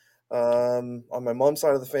kid. On my mom's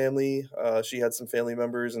side of the family, she had some family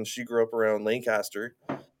members, and she grew up around Lancaster.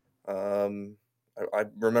 Um, I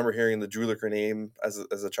remember hearing the Juliker name as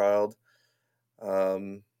a child.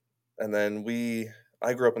 Um, and then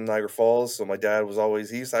I grew up in Niagara Falls, so my dad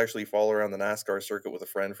he used to actually follow around the NASCAR circuit with a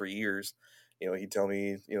friend for years. He'd tell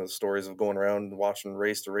me, stories of going around and watching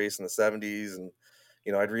race to race in the 70s. And,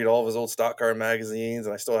 I'd read all of his old stock car magazines,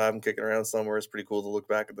 and I still have them kicking around somewhere. It's pretty cool to look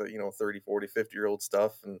back at the, 30, 40, 50-year-old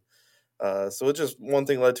stuff. And so it just, one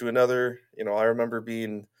thing led to another. I remember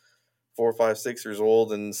being 4, 5, 6 years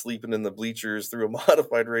old and sleeping in the bleachers through a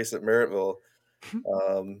modified race at Merrittville.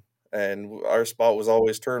 Um, and our spot was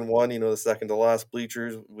always turn one, the second to last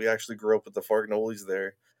bleachers. We actually grew up with the Fargnolis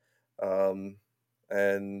there. Um,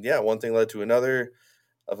 and yeah, one thing led to another.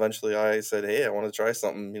 Eventually I said, hey, I want to try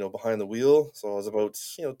something, behind the wheel. So I was about,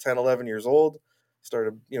 10, 11 years old.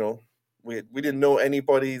 Started, we didn't know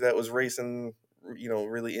anybody that was racing,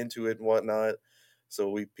 really into it and whatnot. So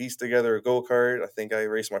we pieced together a go-kart. I think I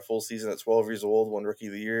raced my full season at 12 years old, won Rookie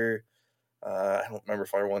of the Year. I don't remember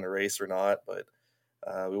if I won a race or not, but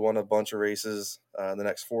we won a bunch of races. In the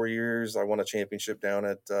next 4 years, I won a championship down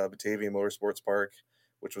at Batavia Motorsports Park,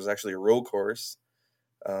 which was actually a road course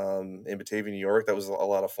in Batavia, New York. That was a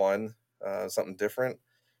lot of fun, something different.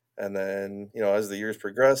 And then, as the years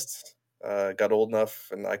progressed, got old enough,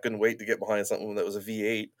 and I couldn't wait to get behind something that was a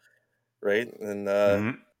V8, right?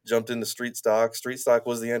 And jumped into street stock. Street stock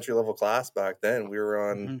was the entry level class back then. We were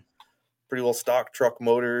on pretty well stock truck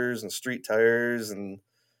motors and street tires, and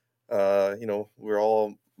we were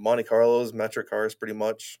all Monte Carlos, metric cars, pretty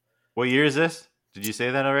much. What year is this? Did you say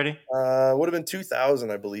that already? Would have been 2000,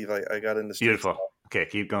 I believe. I got into street Beautiful. stock. Okay,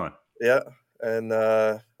 keep going. Yeah, and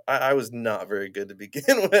I was not very good to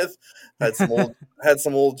begin with. had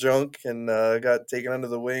some old junk, and got taken under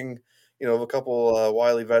the wing, of a couple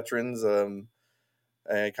wily veterans.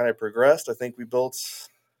 And kind of progressed. I think we built.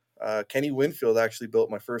 Kenny Winfield actually built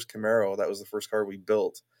my first Camaro. That was the first car we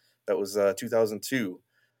built. That was 2002.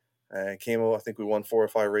 And came out. I think we won 4 or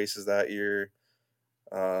 5 races that year.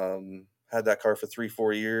 Had that car for 3,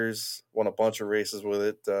 4 years. Won a bunch of races with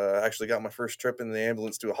it. Actually got my first trip in the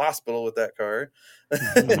ambulance to a hospital with that car.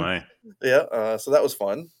 Oh my. Yeah. So that was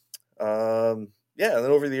fun. Yeah. And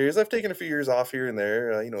then over the years, I've taken a few years off here and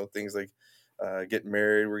there. Things like getting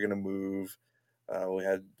married. We're gonna move. We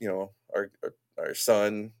had our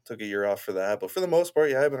son took a year off for that. But for the most part,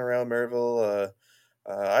 yeah, I've been around Merrittville.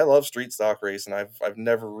 I love street stock racing. I've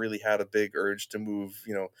never really had a big urge to move.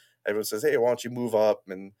 Everyone says, "Hey, why don't you move up?"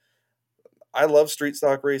 And I love street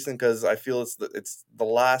stock racing because I feel it's the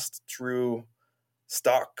last true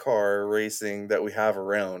stock car racing that we have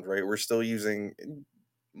around. Right, we're still using,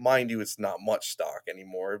 mind you, it's not much stock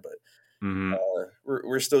anymore, but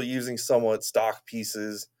we're still using somewhat stock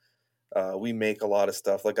pieces. We make a lot of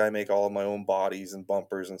stuff. Like I make all of my own bodies and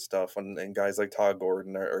bumpers and stuff, and guys like Todd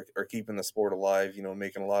Gordon are keeping the sport alive.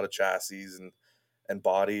 Making a lot of chassis and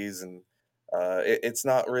bodies, and it's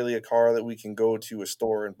not really a car that we can go to a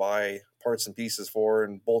store and buy parts and pieces for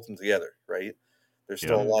and bolt them together, right? There's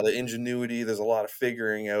still a lot of ingenuity. There's a lot of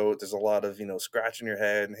figuring out. There's a lot of scratching your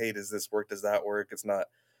head and, hey, does this work? Does that work? It's not,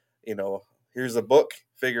 here's a book,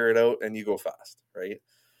 figure it out, and you go fast, right?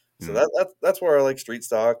 So that's where I like street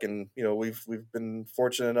stock, and we've been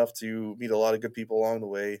fortunate enough to meet a lot of good people along the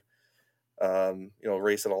way.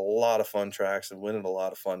 Race at a lot of fun tracks and win at a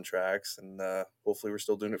lot of fun tracks, and hopefully we're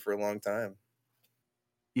still doing it for a long time.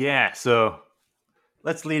 Yeah, so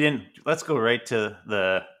let's lead in. Let's go right to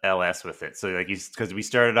the LS with it. So because we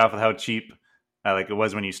started off with how cheap like it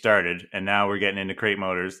was when you started, and now we're getting into crate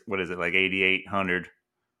motors. What is it, like 8,800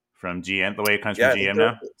 from GM? The way it comes from GM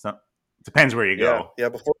now. So, depends where you go. Yeah.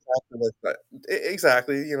 Before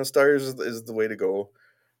exactly. Styres is the way to go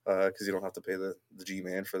because you don't have to pay the G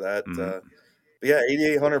man for that. But yeah,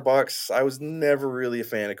 $8,800. I was never really a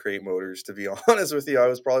fan of crate motors, to be honest with you. I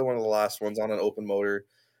was probably one of the last ones on an open motor,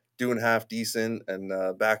 doing half decent.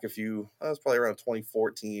 And back I was probably around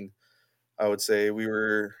 2014. I would say we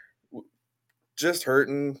were just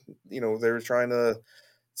hurting. They were trying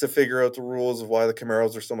to figure out the rules of why the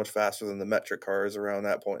Camaros are so much faster than the metric cars around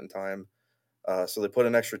that point in time. So they put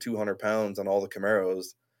an extra 200 pounds on all the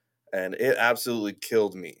Camaros, and it absolutely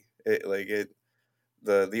killed me.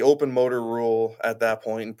 The open motor rule at that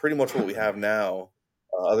point, and pretty much what we have now,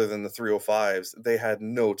 other than the 305s, they had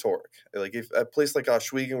no torque. Like if a place like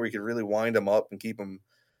Ohsweken where you could really wind them up and keep them,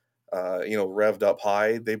 revved up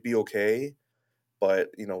high, they'd be okay. But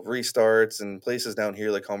restarts and places down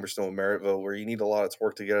here like Humberstone and Merrittville where you need a lot of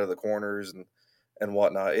torque to get out of the corners and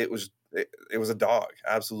whatnot, it was a dog,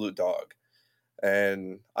 absolute dog.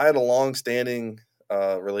 And I had a long-standing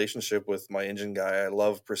relationship with my engine guy. I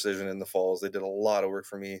love Precision in the Falls. They did a lot of work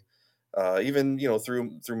for me, even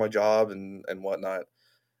through my job and whatnot.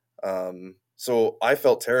 So I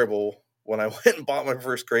felt terrible when I went and bought my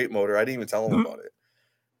first crate motor. I didn't even tell him about it.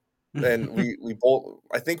 And we both,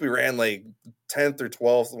 I think we ran like 10th or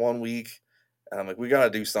 12th one week, and I'm like, we got to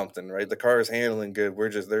do something, right? The car is handling good.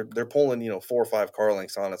 They're pulling 4 or 5 car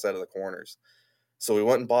lengths on us out of the corners. So we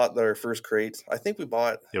went and bought our first crate. I think we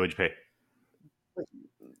bought. Yeah, what'd you pay?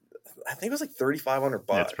 I think it was like $3,500.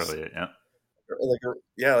 That's probably it.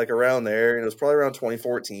 Yeah. Like around there, and it was probably around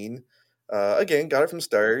 2014. Again, got it from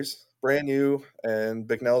Styres, brand new, and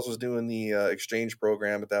Bicknell's was doing the exchange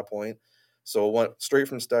program at that point. So went straight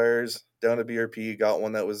from Styres down to BRP. Got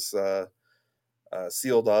one that was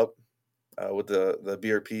sealed up with the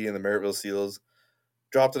BRP and the Merrittville seals.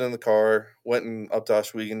 Dropped it in the car. Went and up to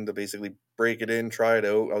Ohsweken to basically break it in, try it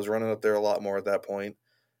out. I was running up there a lot more at that point,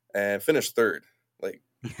 and finished third. Like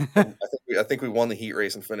I think we won the heat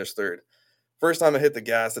race and finished third. First time I hit the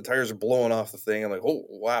gas, the tires are blowing off the thing. I'm like, oh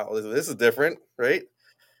wow, this is different, right?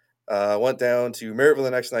 Went down to Merrittville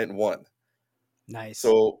the next night and won. Nice.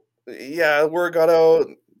 So yeah, word got out.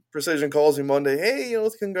 Precision calls me Monday. Hey,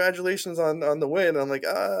 congratulations on the win. I'm like,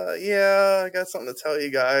 yeah, I got something to tell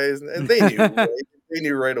you guys, and they knew, right? They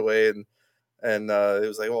knew right away, and it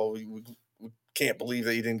was like, well, we can't believe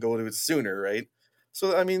that you didn't go to it sooner, right?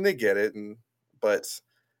 So I mean, they get it, but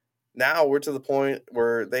now we're to the point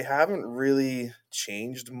where they haven't really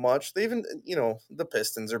changed much. They even, the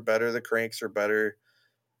pistons are better, the cranks are better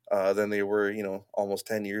than they were, almost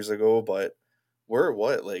 10 years ago. But we're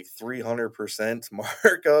like 300%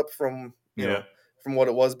 markup from from what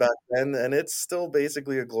it was back then, and it's still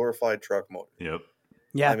basically a glorified truck motor. Yep.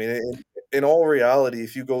 Yeah. I mean, in all reality,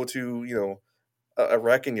 if you go to a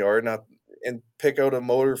wrecking yard and pick out a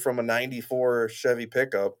motor from a '94 Chevy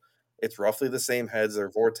pickup, it's roughly the same heads. They're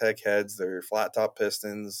Vortec heads. They're flat top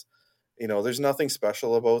pistons. There's nothing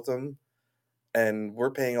special about them. And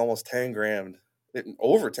we're paying almost 10 grand,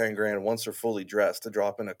 over 10 grand once they're fully dressed to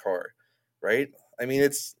drop in a car, right? I mean,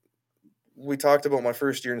 we talked about my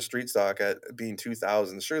first year in street stock at being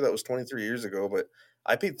 2000. Sure, that was 23 years ago, but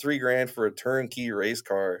I paid 3 grand for a turnkey race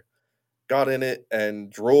car, got in it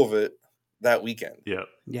and drove it that weekend. Yep.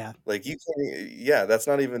 Yeah. Like that's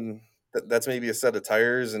not even, that's maybe a set of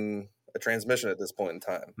tires and a transmission at this point in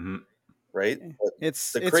time, Mm-hmm. right? But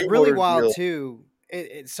It's the crate really motor wild deal, too.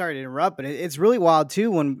 Sorry to interrupt, but it's really wild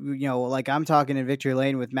too when like I'm talking in Victory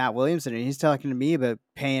Lane with Matt Williamson, and he's talking to me about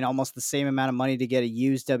paying almost the same amount of money to get a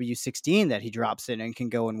used W16 that he drops in and can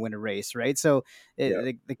go and win a race, right? So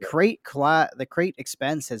the crate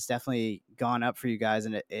expense has definitely gone up for you guys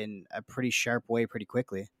in a pretty sharp way, pretty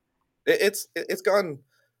quickly. it's gone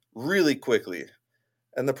really quickly,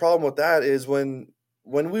 and the problem with that is when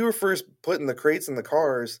we were first putting the crates in the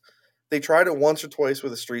cars, they tried it once or twice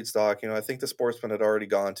with a street stock. I think the Sportsman had already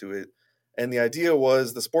gone to it, and the idea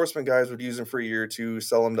was the Sportsman guys would use them for a year or two,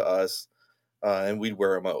 sell them to us, and we'd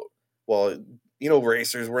wear them out. Well,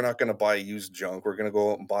 racers, we're not going to buy used junk. We're going to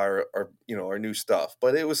go out and buy our new stuff.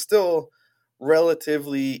 But it was still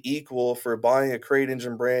relatively equal for buying a crate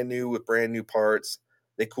engine brand new with brand new parts.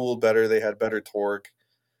 They cooled better. They had better torque.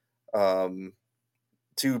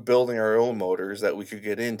 To building our own motors that we could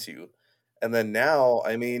get into. And then now,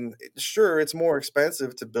 I mean, sure, it's more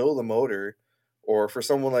expensive to build a motor, or for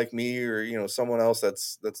someone like me or someone else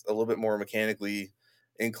that's a little bit more mechanically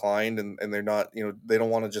inclined, and they're not, they don't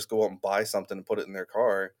want to just go out and buy something and put it in their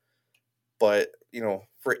car. But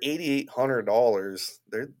for $8,800,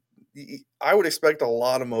 I would expect a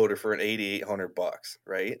lot of motor for an $8,800,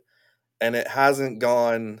 right? And it hasn't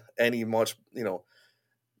gone any much,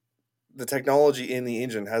 the technology in the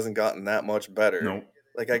engine hasn't gotten that much better. Nope.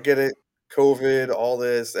 Like, I get it, COVID, all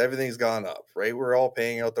this, everything's gone up, right? We're all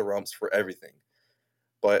paying out the rumps for everything.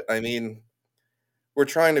 But I mean, we're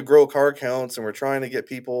trying to grow car counts and we're trying to get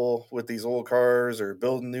people with these old cars or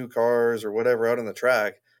building new cars or whatever out on the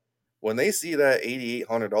track. When they see that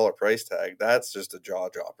 $8,800 price tag, that's just a jaw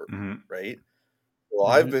dropper, Mm-hmm. right? Well,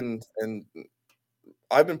 Mhm.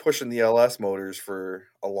 I've been pushing the LS motors for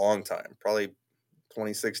a long time, probably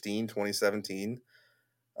 2016, 2017.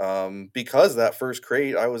 Because that first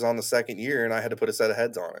crate, I was on the second year and I had to put a set of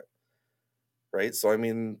heads on it, right? So I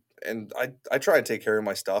mean, and I try to take care of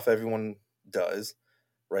my stuff. Everyone does,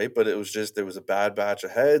 right? But it was a bad batch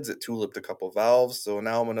of heads. It tulipped a couple valves, so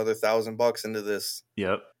now I'm another $1,000 into this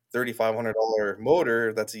Yep. $3,500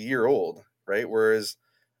 motor that's a year old, right? Whereas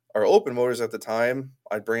our open motors at the time,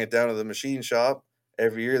 I'd bring it down to the machine shop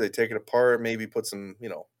every year. They take it apart, maybe put some, a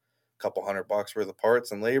couple $100 worth of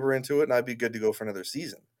parts and labor into it, and I'd be good to go for another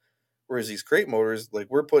season. Whereas these crate motors, like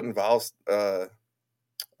we're putting valve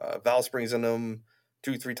springs in them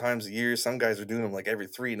 2-3 times a year. Some guys are doing them like every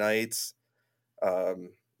 3 nights. Um,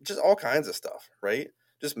 just all kinds of stuff, right?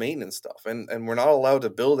 Just maintenance stuff, and we're not allowed to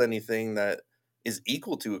build anything that is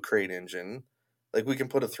equal to a crate engine. Like we can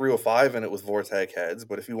put a 305 in it with Vortec heads,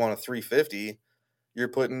 but if you want a 350, you're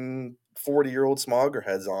putting 40-year-old Smogger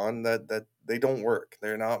heads on that they don't work.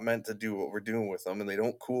 They're not meant to do what we're doing with them, and they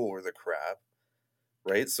don't cool or the crap,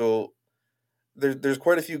 right? So there's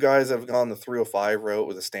quite a few guys that have gone the 305 route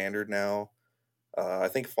with a standard now. I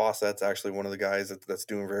think Fawcett's actually one of the guys that's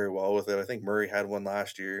doing very well with it. I think Murray had one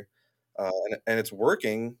last year, and it's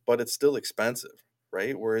working, but it's still expensive,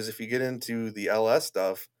 right? Whereas if you get into the LS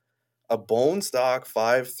stuff, a bone stock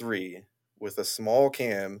 5.3 with a small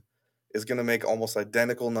cam is going to make almost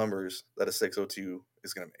identical numbers that a 602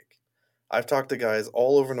 is going to make. I've talked to guys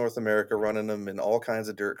all over North America running them in all kinds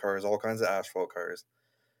of dirt cars, all kinds of asphalt cars,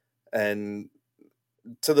 and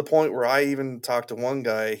to the point where I even talked to one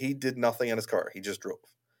guy, he did nothing in his car. He just drove.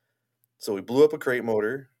 So he blew up a crate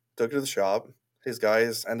motor, took it to the shop. His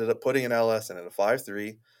guys ended up putting an LS in it, a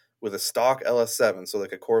 5.3 with a stock LS7, so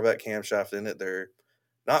like a Corvette camshaft in it. They're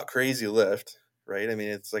not crazy lift, right? I mean,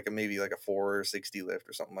 it's like maybe like a 460 lift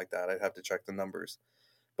or something like that. I'd have to check the numbers.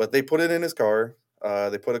 But they put it in his car.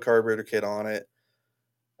 They put a carburetor kit on it.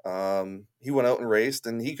 He went out and raced,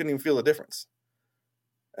 and he couldn't even feel the difference.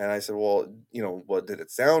 And I said, well, what, did it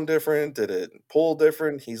sound different? Did it pull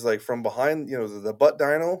different? He's like, from behind, the butt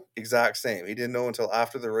dyno, exact same. He didn't know until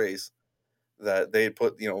after the race that they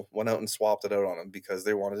put, went out and swapped it out on him because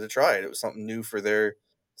they wanted to try it. It was something new for their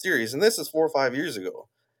series. And this is 4 or 5 years ago,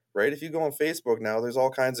 right? If you go on Facebook now, there's all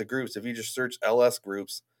kinds of groups. If you just search LS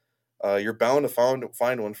groups, you're bound to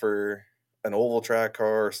find one for an oval track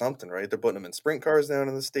car or something, right? They're putting them in sprint cars down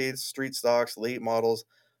in the States, street stocks, late models,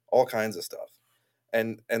 all kinds of stuff.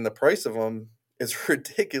 And the price of them is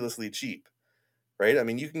ridiculously cheap, right? I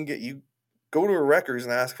mean, you go to a Wreckers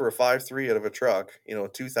and ask for a 5.3 out of a truck,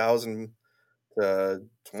 2000 to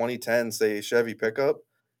 2010, say Chevy pickup,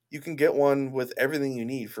 you can get one with everything you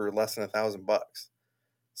need for less than $1,000.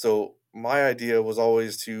 So my idea was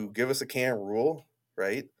always to give us a cam rule,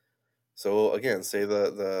 right? So again, say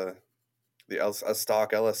a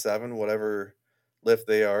stock LS7, whatever lift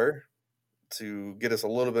they are, to get us a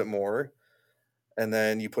little bit more, and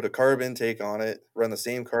then you put a carb intake on it, run the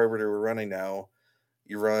same carburetor we're running now.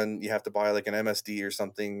 You have to buy like an MSD or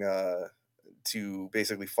something to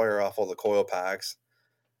basically fire off all the coil packs.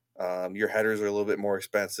 Your headers are a little bit more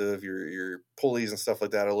expensive. Your pulleys and stuff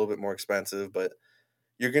like that are a little bit more expensive, but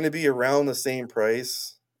you're going to be around the same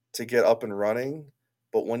price to get up and running.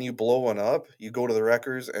 But when you blow one up, you go to the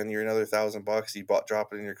Wreckers and you're another $1,000. You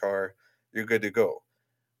drop it in your car, you're good to go.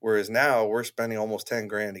 Whereas now we're spending almost 10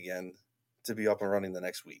 grand again to be up and running the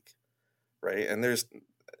next week, right? And this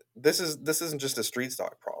isn't just a street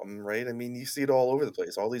stock problem, right? I mean, you see it all over the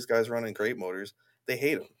place. All these guys running crate motors, they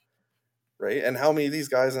hate them, right? And how many of these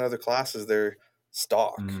guys in other classes, they're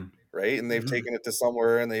stock, Mm-hmm. right? And they've Mhm. taken it to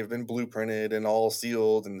somewhere and they've been blueprinted and all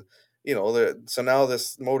sealed, and so now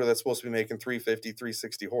this motor that's supposed to be making 350,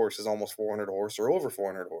 360 horse is almost 400 horse or over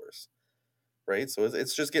 400 horse, right? So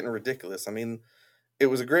it's just getting ridiculous. I mean, it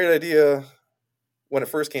was a great idea when it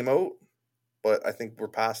first came out, but I think we're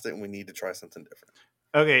past it and we need to try something different.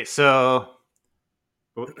 Okay, so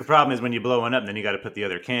the problem is when you blow one up, then you got to put the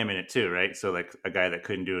other cam in it too, right? So like a guy that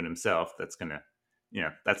couldn't do it himself, that's gonna,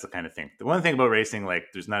 that's the kind of thing. The one thing about racing, like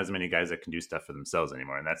there's not as many guys that can do stuff for themselves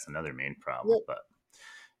anymore, and that's another main problem. Yep. But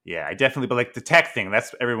yeah, I definitely. But like the tech thing,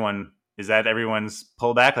 that's everyone. Is that everyone's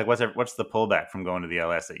pullback? Like what's the pullback from going to the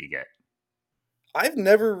LS that you get? I've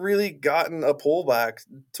never really gotten a pullback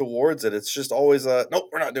towards it. It's just always nope,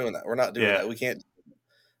 we're not doing that. We're not doing Yeah. that. We can't.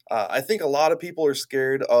 I think a lot of people are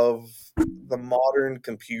scared of the modern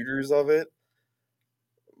computers of it,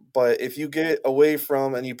 But if you get away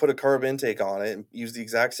from and you put a carb intake on it and use the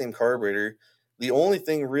exact same carburetor, the only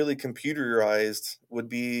thing really computerized would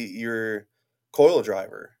be your coil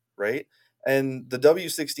driver, right? And the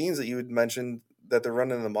W16s that you had mentioned that they're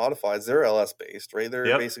running in the modifieds, they're LS based, right? They're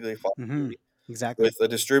Yep. basically Exactly. with a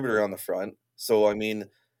distributor on the front. So, I mean,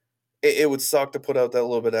 it would suck to put out that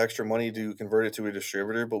little bit of extra money to convert it to a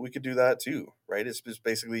distributor, but we could do that too, right? It's just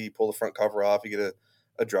basically you pull the front cover off, you get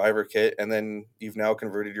a driver kit, and then you've now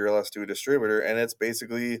converted your LS to a distributor, and it's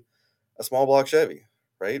basically a small block Chevy,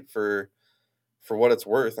 right? For what it's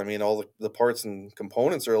worth. I mean, all the parts and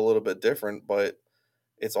components are a little bit different, but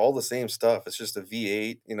it's all the same stuff. It's just a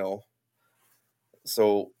V8, you know.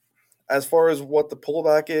 So as far as what the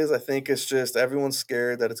pullback is, I think it's just everyone's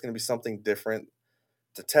scared that it's going to be something different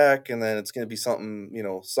to tech, and then it's going to be something, you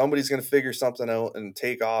know, somebody's going to figure something out and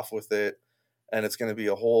take off with it, and it's going to be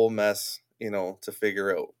a whole mess, you know, to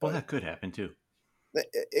figure out. Well, But that could happen too.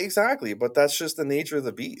 exactly, but that's just the nature of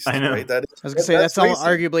the beast, I know. right? That I was gonna say that's racing.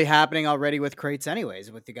 arguably happening already with crates,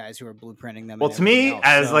 anyways, with the guys who are blueprinting them. Well, and to me, everything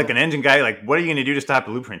else. as like an engine guy, like what are you going to do to stop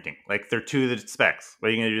blueprinting? Like they're to the specs. What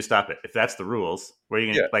are you going to do to stop it? If that's the rules, what are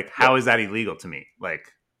you going to like? How is that illegal to me?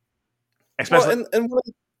 Like, especially Well, and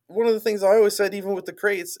one of the things I always said, even with the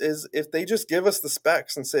crates, is if they just give us the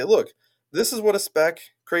specs and say, look, this is what a spec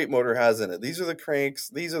crate motor has in it. These are the cranks,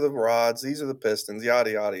 these are the rods, these are the pistons,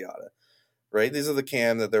 yada yada yada. Right? These are the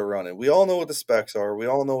cam that they're running. We all know what the specs are. We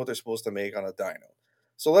all know what they're supposed to make on a dyno.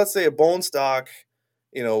 So let's say a bone stock,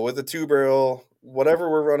 you know, with a 2-barrel,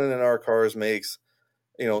 whatever we're running in our cars makes,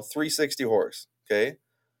 you know, 360 horse. Okay.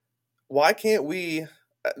 Why can't we,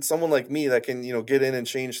 someone like me that can, you know, get in and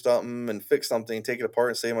change something and fix something, take it apart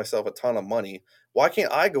and save myself a ton of money, why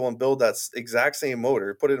can't I go and build that exact same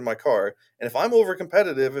motor, put it in my car? And if I'm over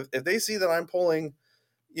competitive, if they see that I'm pulling,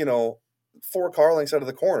 you know, 4 car lengths out of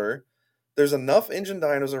the corner, there's enough engine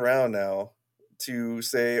dynos around now to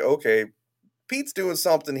say, okay, Pete's doing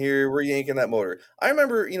something here. We're yanking that motor. I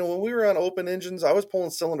remember, you know, when we were on open engines, I was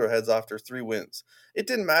pulling cylinder heads after 3 wins. It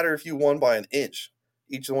didn't matter if you won by an inch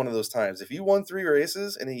each one of those times. If you won 3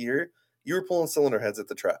 races in a year, you were pulling cylinder heads at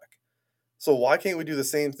the track. So why can't we do the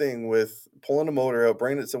same thing with pulling a motor out,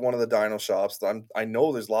 bringing it to one of the dyno shops? I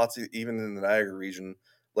know there's lots even in the Niagara region,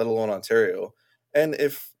 let alone Ontario. And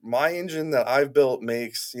if my engine that I've built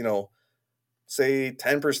makes, you know, say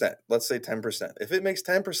 10%, let's say 10%. If it makes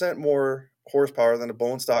 10% more horsepower than a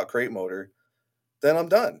bone stock crate motor, then I'm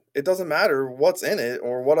done. It doesn't matter what's in it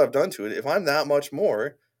or what I've done to it. If I'm that much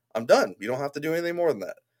more, I'm done. You don't have to do anything more than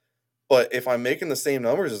that. But if I'm making the same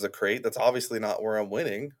numbers as a crate, that's obviously not where I'm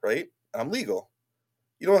winning, right? I'm legal.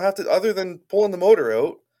 You don't have to, other than pulling the motor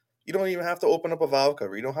out, you don't even have to open up a valve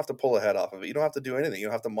cover. You don't have to pull a head off of it. You don't have to do anything. You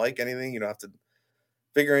don't have to mic anything. You don't have to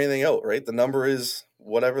figure anything out, right? The number is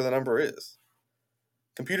whatever the number is.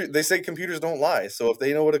 They say computers don't lie. So if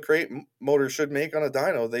they know what a crate motor should make on a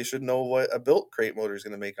dyno, they should know what a built crate motor is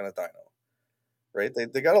going to make on a dyno, right?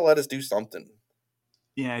 They got to let us do something.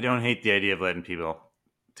 Yeah, I don't hate the idea of letting people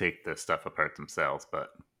take the stuff apart themselves, but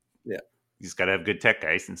yeah, you just got to have good tech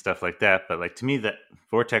guys and stuff like that. But like to me, that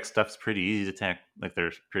Vortex stuff's pretty easy to tech. Like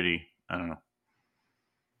they're pretty, I don't know.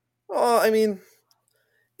 Well, I mean,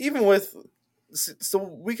 even with, so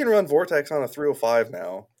we can run Vortex on a 305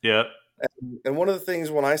 now. Yeah. And one of the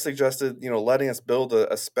things when I suggested, you know, letting us build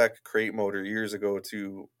a spec crate motor years ago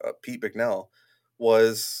to Pete Bicknell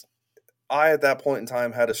was I, at that point in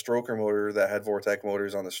time, had a stroker motor that had Vortex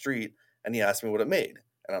motors on the street, and he asked me what it made.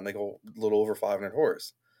 And I'm like, a little over 500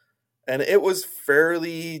 horse. And it was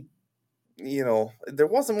fairly, you know, there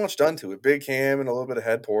wasn't much done to it. Big cam and a little bit of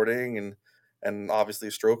head porting and obviously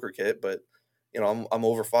a stroker kit. But, you know, I'm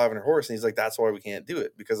over 500 horse. And he's like, that's why we can't do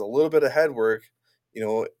it. Because a little bit of head work, you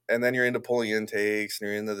know, and then you're into pulling intakes and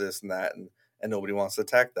you're into this and that. And nobody wants to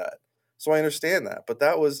attack that. So I understand that. But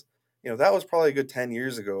that was, you know, that was probably a good 10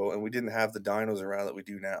 years ago. And we didn't have the dynos around that we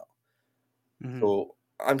do now. Mm-hmm. So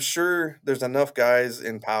I'm sure there's enough guys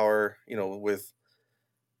in power, you know, with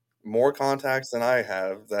more contacts than I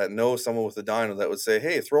have that know someone with a dyno that would say,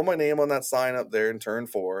 hey, throw my name on that sign up there in turn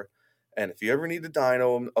 4. And if you ever need to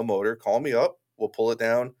dyno a motor, call me up. We'll pull it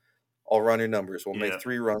down. I'll run your numbers. We'll make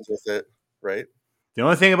 3 runs with it. Right. The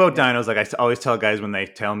only thing about dynos, like I always tell guys when they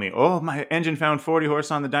tell me, oh, my engine found 40 horse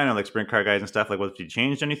on the dyno, like sprint car guys and stuff, like, well, if you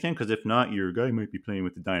changed anything? Because if not, your guy might be playing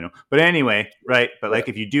with the dyno. But anyway, right. But like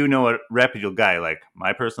if you do know a reputable guy, like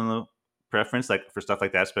my personal preference, like for stuff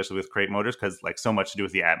like that, especially with crate motors, because like so much to do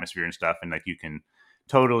with the atmosphere and stuff, and like you can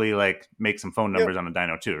totally like make some phone numbers on a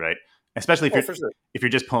dyno too, right? Especially if if you're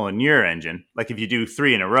just pulling your engine, like if you do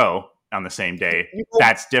 3 in a row on the same day,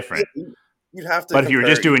 that's different. you'd have to. But if you were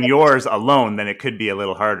just doing it. yours alone, then it could be a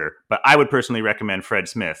little harder. But I would personally recommend Fred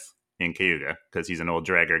Smith in Cayuga because he's an old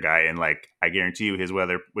dragger guy, and like I guarantee you, his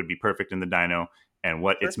weather would be perfect in the dyno, and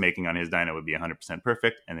what it's making on his dyno would be 100%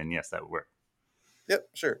 perfect. And then yes, that would work. Yep,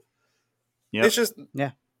 sure. Yep. It's just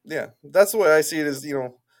yeah. That's the way I see it. Is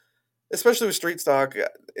especially with street stock,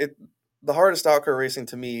 the hardest stock car racing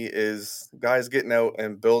to me is guys getting out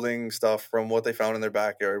and building stuff from what they found in their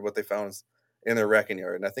backyard, what they found in their wrecking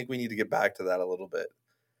yard, and I think we need to get back to that a little bit.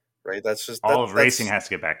 Right? That's just all of racing has to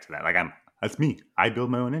get back to that. Like that's me. I build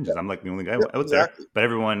my own engines. I'm like the only guy out there. But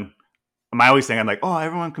everyone, I always think I'm like, oh,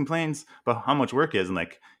 everyone complains about how much work is, and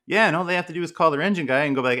like, yeah, and all they have to do is call their engine guy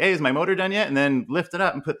and go like, hey, is my motor done yet? And then lift it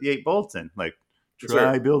up and put the 8 bolts in. Like,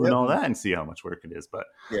 try building all that and see how much work it is. But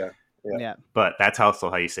yeah. But that's also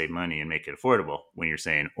how you save money and make it affordable when you're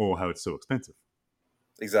saying, oh, how it's so expensive.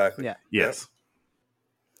 Exactly. Yeah. Yes.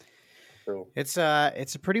 So it's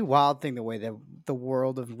a pretty wild thing the way that the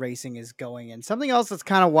world of racing is going. And something else that's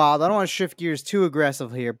kind of wild. I don't want to shift gears too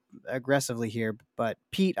aggressively here, but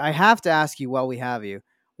Pete, I have to ask you while we have you,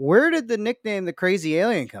 where did the nickname the Crazy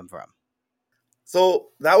Alien come from? So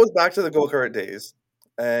that was back to the go-kart days.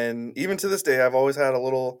 And even to this day, I've always had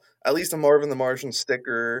at least a Marvin the Martian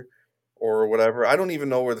sticker or whatever. I don't even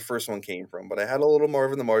know where the first one came from, but I had a little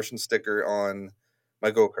Marvin the Martian sticker on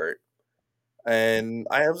my go-kart. And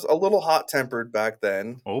I was a little hot-tempered back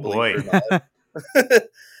then. Oh, boy.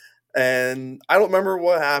 And I don't remember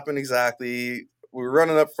what happened exactly. We were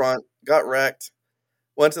running up front, got wrecked,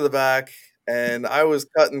 went to the back, and I was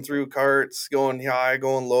cutting through carts, going high,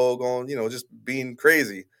 going low, going, just being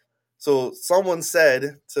crazy. So someone said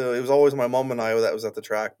it was always my mom and I that was at the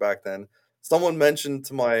track back then. Someone mentioned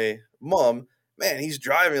to my mom, man, he's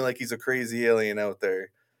driving like he's a crazy alien out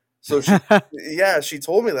there. So she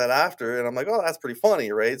told me that after, and I'm like, oh, that's pretty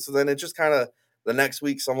funny, right? So then it just kind of, the next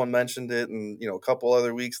week someone mentioned it, and a couple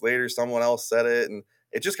other weeks later someone else said it, and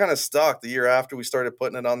it just kind of stuck. The year after we started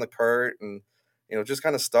putting it on the cart, and just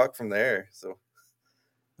kind of stuck from there. So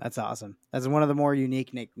that's awesome. That's one of the more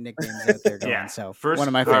unique nicknames out there going. So first one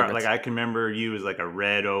of my favorites. Like I can remember you was like a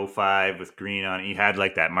red 05 with green on it. You had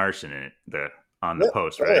like that Martian in it, on the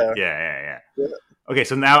post, right? Yeah. Okay,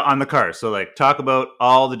 so now on the cars. So like talk about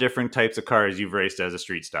all the different types of cars you've raced as a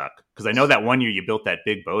street stock. Because I know that one year you built that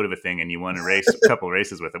big boat of a thing and you won a couple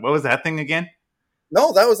races with it. What was that thing again?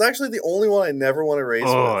 No, that was actually the only one I never won a race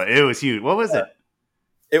with. Oh, it was huge. What was it?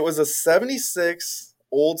 It was a 76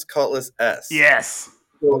 Olds Cutlass S. Yes.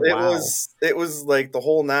 So it was like the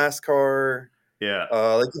whole NASCAR. Yeah.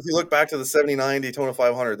 Like if you look back to the 79 Daytona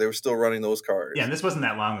 500, they were still running those cars. Yeah, and this wasn't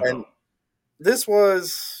that long ago. And this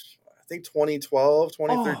was, I think, 2012,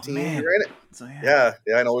 2013. Oh, man. So, yeah,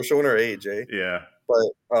 I know. We're showing our age, eh? Yeah.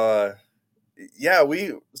 But, yeah,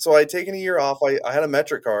 so I'd taken a year off. I had a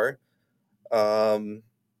metric car,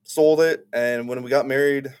 sold it, and when we got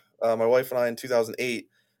married, my wife and I in 2008,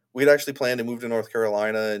 we'd actually planned to move to North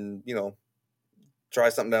Carolina and, try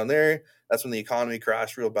something down there. That's when the economy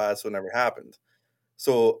crashed real bad, so it never happened.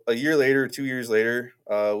 So a year later, 2 years later,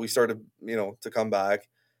 we started, to come back,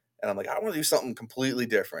 and I'm like, I want to do something completely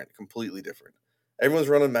different. Everyone's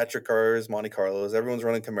running metric cars, Monte Carlos. Everyone's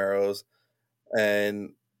running Camaros,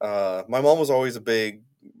 and my mom was always a big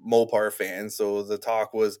Mopar fan, so the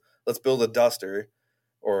talk was, let's build a Duster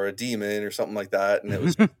or a Demon or something like that, and it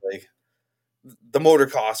was just like the motor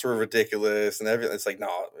costs were ridiculous and everything. It's like,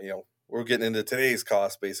 no, we're getting into today's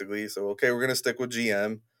cost basically. So, okay, we're going to stick with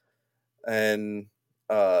GM. And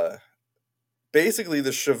basically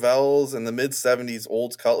the Chevelles and the mid 70s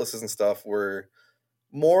Olds Cutlasses and stuff were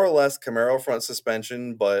more or less Camaro front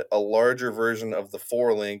suspension, but a larger version of the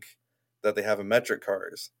 4-link that they have in metric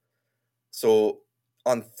cars. So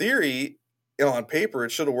on theory, on paper,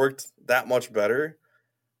 it should have worked that much better.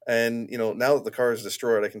 And, now that the car is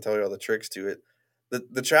destroyed, I can tell you all the tricks to it.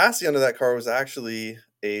 The chassis under that car was actually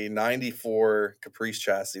a 94 Caprice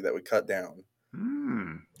chassis that we cut down.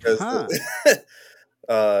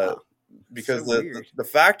 Because the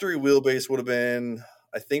factory wheelbase would have been,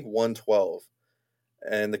 I think, 112.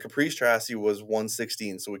 And the Caprice chassis was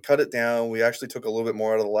 116. So we cut it down. We actually took a little bit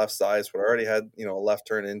more out of the left side. So it already had, a left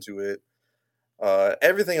turn into it.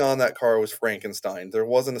 Everything on that car was Frankenstein. There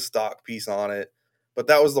wasn't a stock piece on it. But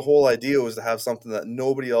that was the whole idea, was to have something that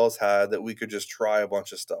nobody else had that we could just try a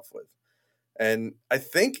bunch of stuff with. And I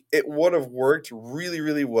think it would have worked really,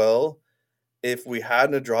 really well if we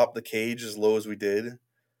hadn't dropped the cage as low as we did.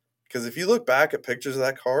 Because if you look back at pictures of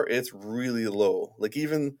that car, it's really low. Like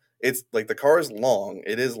it's like the car is long.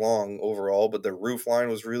 It is long overall, but the roof line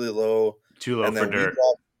was really low. Too low for dirt.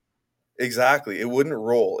 Exactly. It wouldn't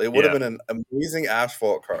roll. It would have been an amazing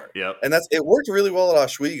asphalt car. Yep. And it worked really well at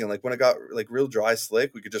Ohsweken. Like when it got like real dry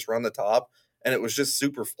slick, we could just run the top and it was just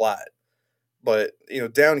super flat. But,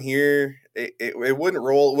 down here, it wouldn't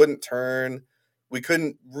roll. It wouldn't turn. We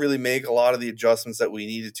couldn't really make a lot of the adjustments that we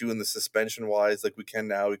needed to in the suspension wise, like we can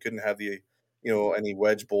now. We couldn't have the, any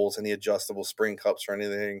wedge bolts, any adjustable spring cups or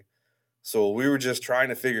anything. So we were just trying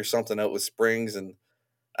to figure something out with springs. And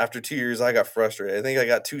after 2 years, I got frustrated. I think I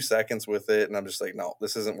got 2 seconds with it. And I'm just like, no,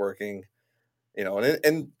 this isn't working.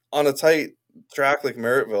 And on a tight track like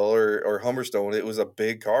Merrittville or Humberstone, it was a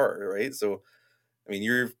big car, right? So, I mean,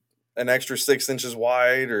 you're an extra 6 inches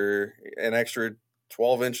wide or an extra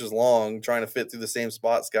 12 inches long trying to fit through the same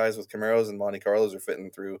spots guys with Camaros and Monte Carlos are fitting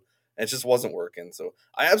through. And it just wasn't working. So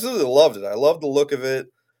I absolutely loved it. I loved the look of it.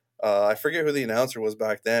 I forget who the announcer was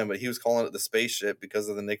back then, but he was calling it the spaceship because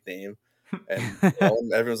of the nickname. And,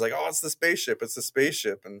 and everyone's like, oh, it's the spaceship. It's the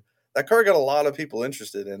spaceship. And that car got a lot of people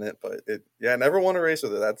interested in it, but I never won a race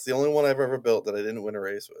with it. That's the only one I've ever built that I didn't win a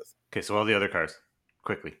race with. Okay, so all the other cars,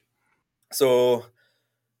 quickly. So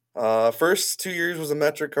first 2 years was a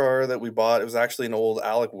metric car that we bought. It was actually an old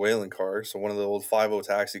Alec Whalen car, so one of the old 5.0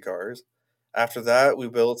 taxi cars. After that, we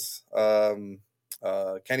built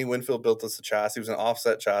Kenny Winfield built us a chassis. It was an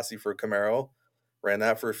offset chassis for a Camaro. Ran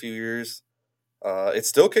that for a few years. It's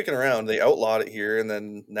still kicking around. They outlawed it here, and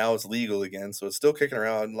then now it's legal again, so it's still kicking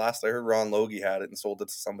around. Last I heard, Ron Logie had it and sold it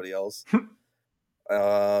to somebody else.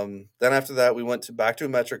 Then after that, we went back to a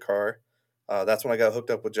metric car. That's when I got hooked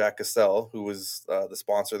up with Jack Castell, who was the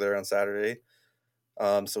sponsor there on Saturday.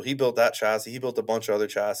 So he built that chassis. He built a bunch of other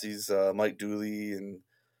chassis, Mike Dooley and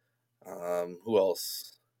who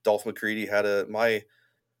else? Dolph McCready had my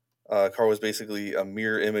car was basically a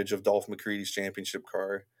mirror image of Dolph McCready's championship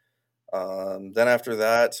car. Then after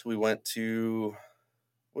that, we went to,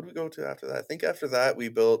 what did we go to after that? I think after that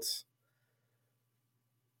we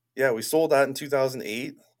sold that in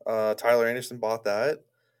 2008. Tyler Anderson bought that.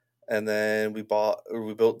 And then we built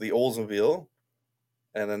the Oldsmobile,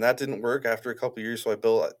 and then that didn't work after a couple of years. So I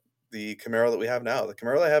built the Camaro that we have now. The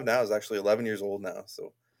Camaro that I have now is actually 11 years old now.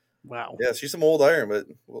 So wow, yeah, she's some old iron, but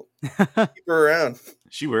we'll keep her around.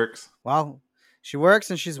 She works. Well, she works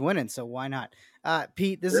and she's winning, so why not?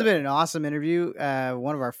 Pete, this has been an awesome interview.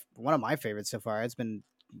 One of my favorites so far. It's been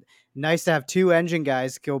nice to have two engine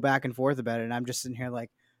guys go back and forth about it, and I'm just sitting here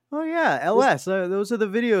like, oh yeah, LS. Those are the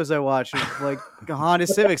videos I watch of like Honda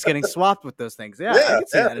Civics getting swapped with those things. Yeah, I can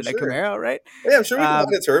see that in a Camaro, right? Yeah, I'm sure we can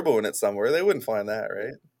find a turbo in it somewhere. They wouldn't find that,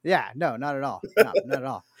 right? Yeah, no, not at all. No, not at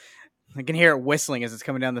all. I can hear it whistling as it's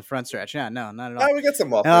coming down the front stretch. Yeah, no, not at all. We get some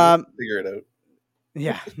mufflers. Figure it out.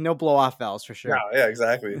 Yeah, no blow off valves for sure. Yeah,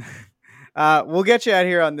 exactly. We'll get you out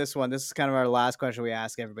here on this one. This is kind of our last question we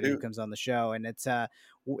ask everybody who comes on the show, and it's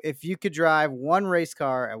if you could drive one race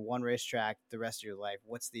car at one racetrack the rest of your life,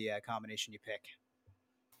 what's the combination you pick?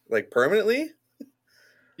 Like permanently?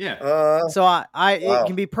 Yeah. So it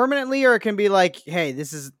can be permanently, or it can be like, hey,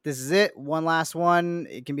 this is it, one last one.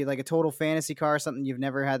 It can be like a total fantasy car, something you've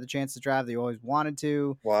never had the chance to drive that you always wanted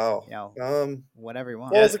to. Wow. Whatever you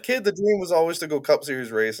want. Well, as a kid, the dream was always to go Cup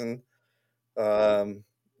Series racing. So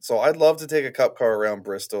I'd love to take a Cup car around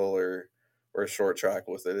Bristol or a short track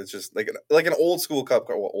with it. It's just like an old school Cup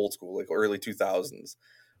car, old school, like early 2000s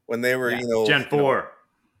when they were, Gen 4.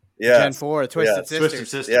 Yeah. Gen 4, Twisted Sisters. Twisted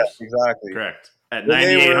Sisters. Yeah, exactly. Correct. At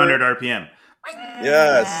 9,800 RPM.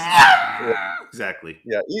 Yes. Yeah. Exactly.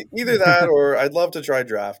 Yeah. Either that or I'd love to try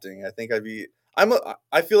drafting. I think I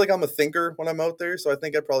feel like I'm a thinker when I'm out there, so I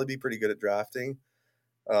think I'd probably be pretty good at drafting.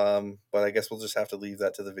 But I guess we'll just have to leave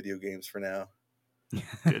that to the video games for now.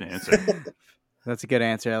 Good answer. That's a good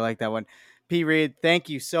answer. I like that one. Pete Reid, thank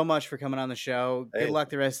you so much for coming on the show. Hey. Good luck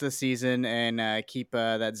the rest of the season, and keep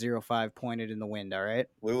that 0.5 pointed in the wind, all right?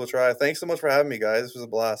 We will try. Thanks so much for having me, guys. This was a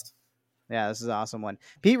blast. Yeah, this is an awesome one.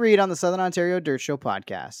 Pete Reid on the Southern Ontario Dirt Show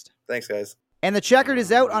podcast. Thanks, guys. And the Checkered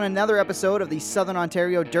is out on another episode of the Southern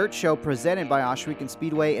Ontario Dirt Show presented by Ohsweken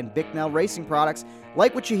Speedway and Bicknell Racing Products.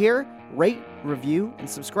 Like what you hear, rate, review, and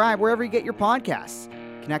subscribe wherever you get your podcasts.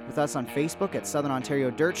 Connect with us on Facebook at Southern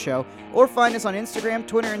Ontario Dirt Show, or find us on Instagram,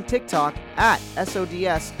 Twitter, and TikTok at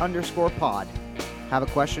SODS_pod. Have a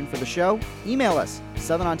question for the show? Email us,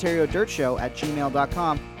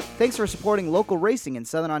 southernontariodirtshow@gmail.com. Thanks for supporting local racing in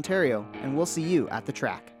Southern Ontario, and we'll see you at the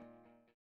track.